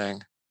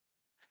everything.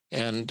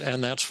 And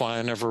that's why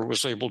I never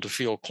was able to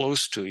feel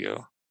close to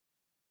you.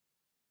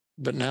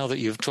 But now that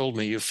you've told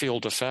me you feel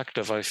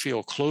defective, I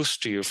feel close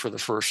to you for the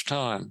first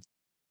time.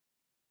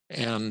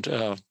 And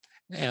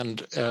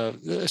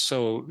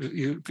so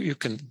you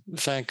can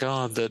thank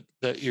God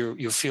that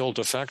you feel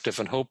defective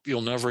and hope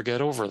you'll never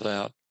get over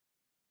that.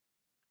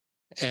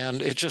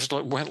 And it just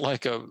went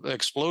like a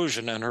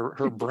explosion in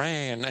her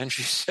brain. And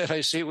she said,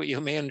 I see what you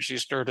mean. She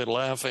started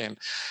laughing.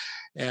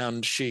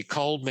 And she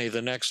called me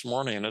the next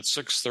morning at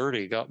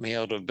 6:30, got me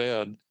out of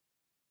bed,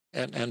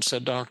 and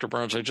said, Dr.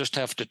 Burns, I just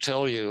have to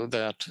tell you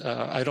that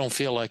I don't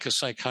feel like a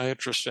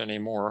psychiatrist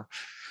anymore.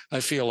 I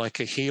feel like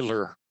a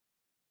healer.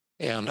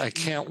 And I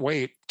can't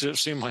wait to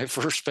see my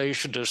first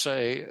patient to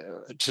say,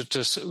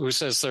 who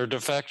says they're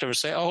defective,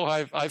 say, oh,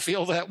 I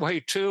feel that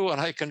way too,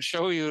 and I can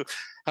show you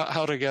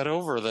how to get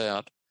over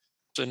that.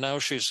 So now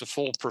she's a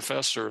full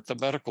professor at the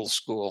medical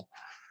school.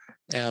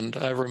 And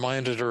I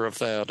reminded her of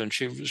that, and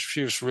she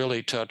was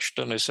really touched.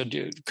 And I said,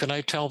 can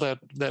I tell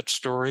that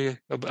story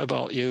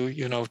about you,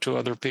 to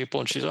other people?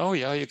 And she said, oh,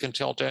 yeah, you can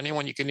tell to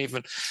anyone. You can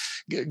even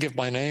give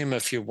my name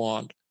if you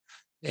want.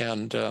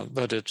 And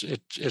but it's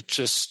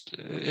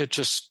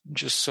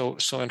just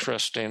so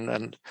interesting,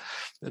 and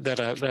that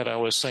I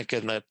was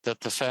thinking that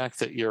the fact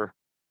that you're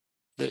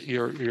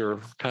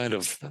kind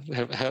of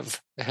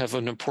have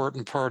an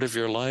important part of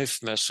your life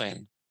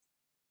missing,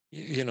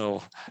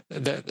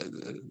 that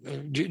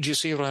do you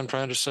see what I'm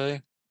trying to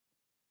say?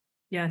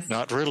 Yes.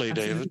 Not really,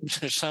 Absolutely.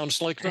 David. It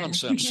sounds like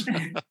nonsense.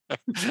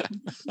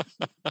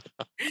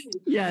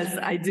 Yes,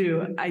 I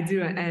do.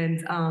 And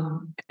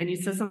you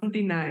said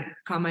something that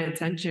caught my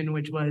attention,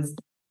 which was,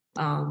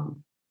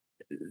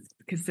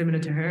 because similar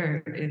to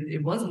her,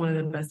 it was one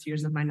of the best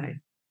years of my life.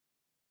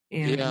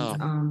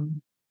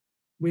 And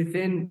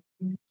within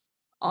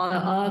all the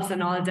ups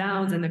and all the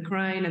downs and the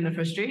crying and the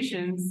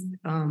frustrations,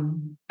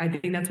 I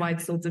think that's why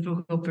it's so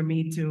difficult for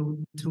me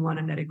to want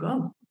to let it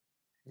go.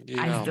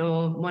 Yeah. I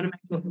still, one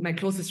of my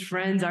closest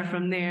friends are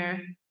from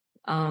there.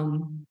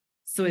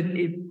 So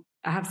I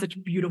have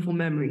such beautiful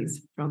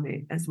memories from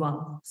it as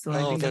well. So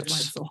I think that's why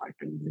it's so hard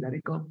for me to let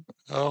it go.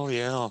 Oh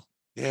yeah.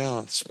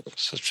 Yeah.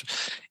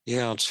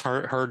 It's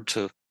hard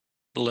to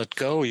let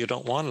go. You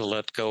don't want to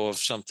let go of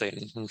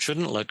something, and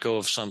shouldn't let go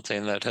of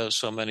something that has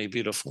so many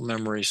beautiful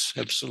memories.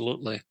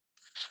 Absolutely.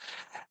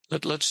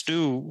 Let's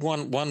do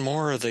one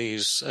more of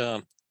these,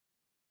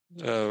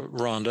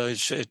 Rhonda.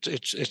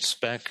 It's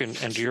back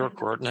into your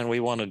court, and then we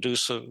want to do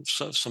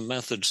some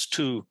methods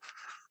too.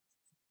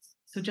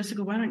 So,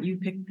 Jessica, why don't you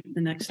pick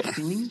the next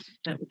feeling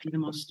that would be the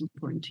most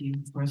important to you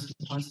for us to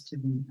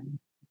positively?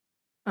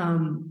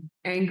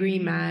 Angry,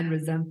 mad,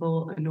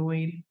 resentful,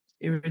 annoyed,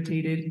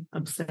 irritated,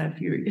 upset,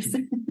 furious.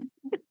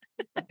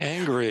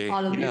 Angry.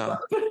 All of the above.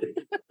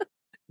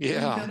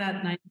 Yeah. You feel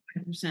that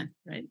 95%,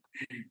 right?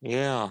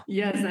 Yeah.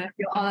 Yes, I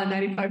feel all that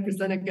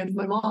 95% against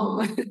my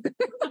mom.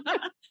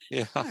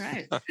 Yeah. All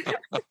right.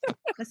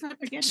 Let's not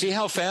forget. See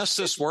how fast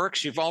this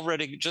works? You've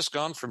already just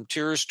gone from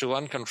tears to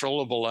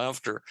uncontrollable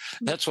laughter.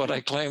 That's what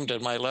I claimed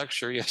in my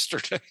lecture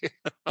yesterday.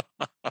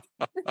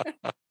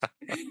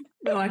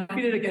 No, I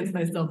feel it against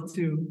myself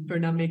too for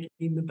not making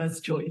the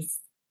best choice.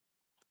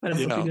 But I'm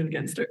feeling it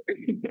against her.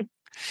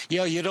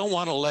 Yeah, you don't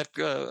want to let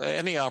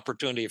any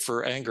opportunity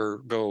for anger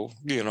go.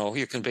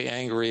 You can be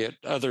angry at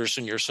others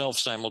and yourself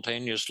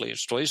simultaneously.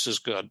 It's twice as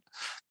good.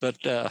 But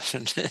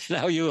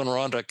now you and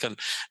Rhonda can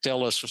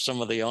tell us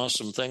some of the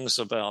awesome things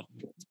about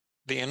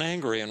being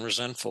angry and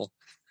resentful.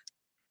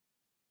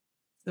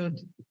 So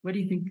what do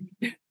you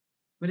think?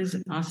 What is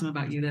awesome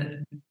about you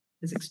that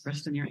is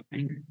expressed in your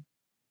anger?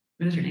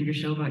 What does your anger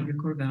show about your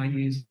core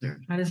values,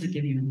 or how does it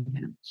give you an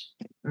advantage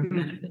or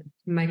benefit?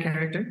 My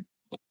character.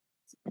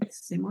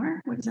 Say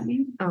more. What does that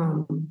mean?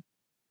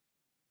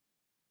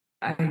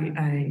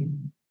 I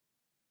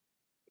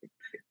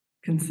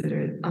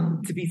consider it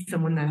to be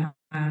someone that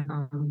has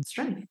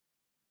strength.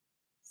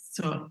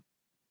 So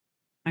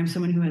I'm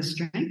someone who has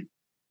strength?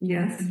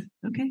 Yes.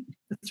 Okay,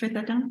 let's write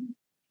that down.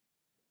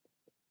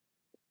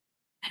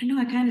 I don't know,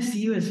 I kind of see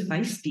you as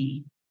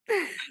feisty.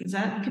 Is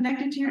that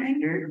connected to your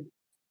anger?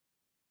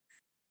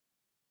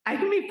 I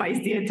can be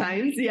feisty at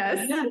times,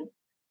 yes.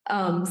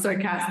 Yeah.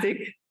 Sarcastic.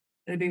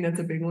 I think that's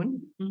a big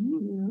one.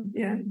 Mm-hmm.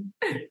 Yeah.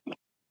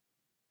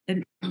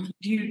 And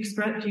do you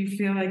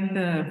feel like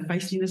the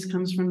feistiness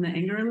comes from the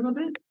anger a little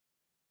bit?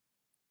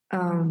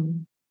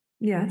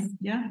 Yes.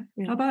 Yeah.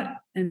 How about,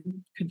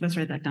 let's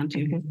write that down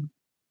too. Okay.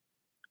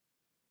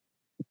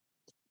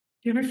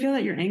 Do you ever feel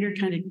that your anger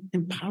kind of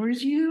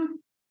empowers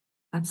you?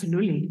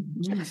 Absolutely.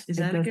 Yes. Is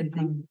that a good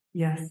thing?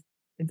 Yes,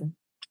 it does.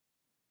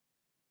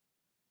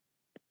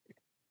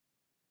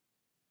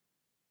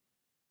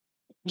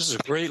 This is a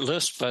great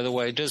list, by the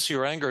way. Does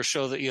your anger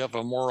show that you have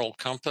a moral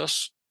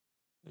compass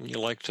and you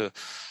like to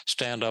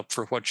stand up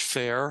for what's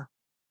fair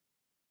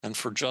and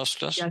for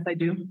justice? Yes, I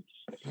do.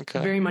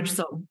 Okay. Very much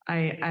so.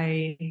 If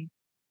I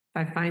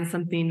find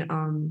something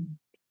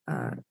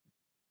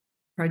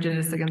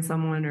prejudiced against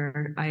someone,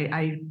 or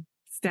I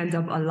stand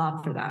up a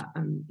lot for that.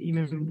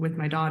 Even with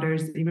my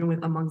daughters, even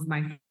amongst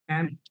my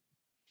am.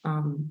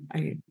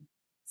 I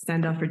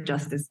stand up for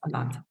justice a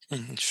lot.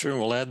 Sure,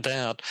 we'll add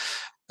that.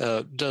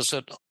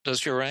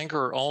 Does your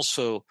anger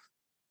also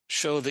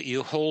show that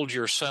you hold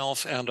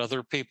yourself and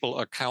other people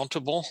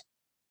accountable?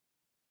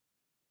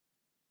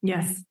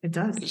 Yes, it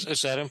does.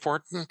 Is that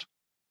important?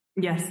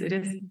 Yes, it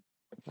is.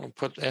 We'll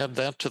add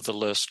that to the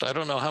list. I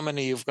don't know how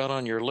many you've got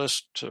on your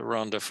list,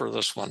 Rhonda, for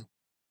this one.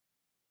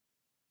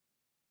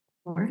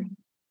 4.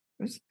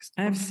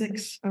 I have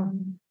 6. Oh,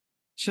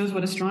 Shows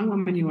what a strong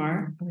woman you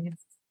are. oh yes.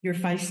 You're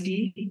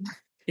feisty.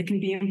 It can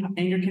be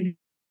anger can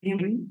be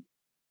angry.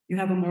 You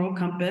have a moral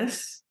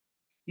compass.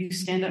 You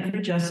stand up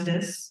for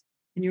justice,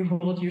 and you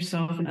hold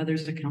yourself and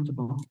others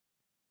accountable.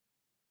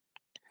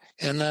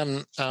 And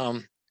then,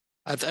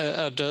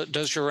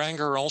 does your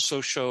anger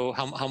also show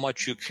how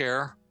much you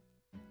care?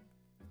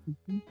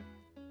 Mm-hmm.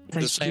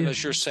 The same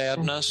as your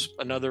sadness,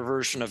 another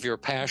version of your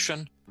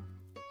passion?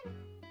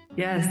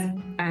 Yes,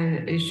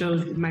 and it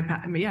shows my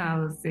I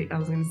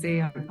was going to say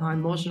how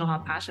emotional, how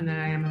passionate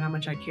I am, and how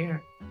much I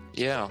care.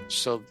 Yeah,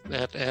 so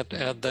add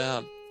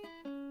that.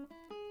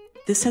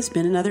 This has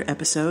been another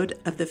episode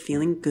of the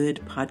Feeling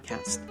Good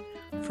podcast.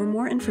 For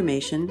more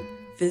information,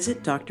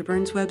 visit Dr.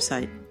 Burns'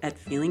 website at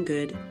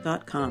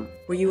feelinggood.com,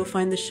 where you will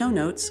find the show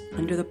notes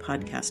under the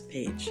podcast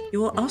page.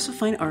 You will also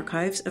find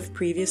archives of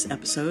previous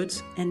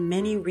episodes and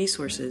many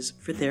resources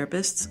for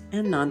therapists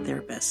and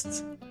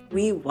non-therapists.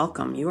 We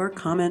welcome your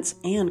comments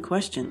and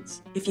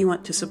questions. If you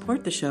want to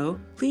support the show,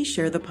 please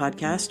share the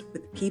podcast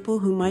with people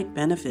who might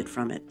benefit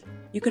from it.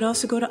 You could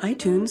also go to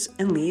iTunes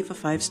and leave a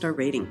 5-star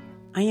rating.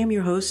 I am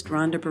your host,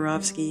 Rhonda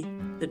Borowski,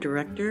 the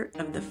director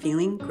of the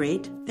Feeling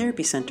Great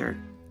Therapy Center.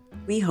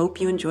 We hope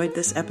you enjoyed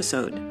this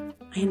episode.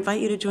 I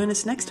invite you to join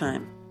us next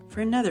time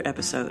for another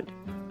episode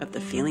of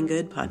the Feeling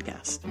Good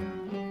podcast.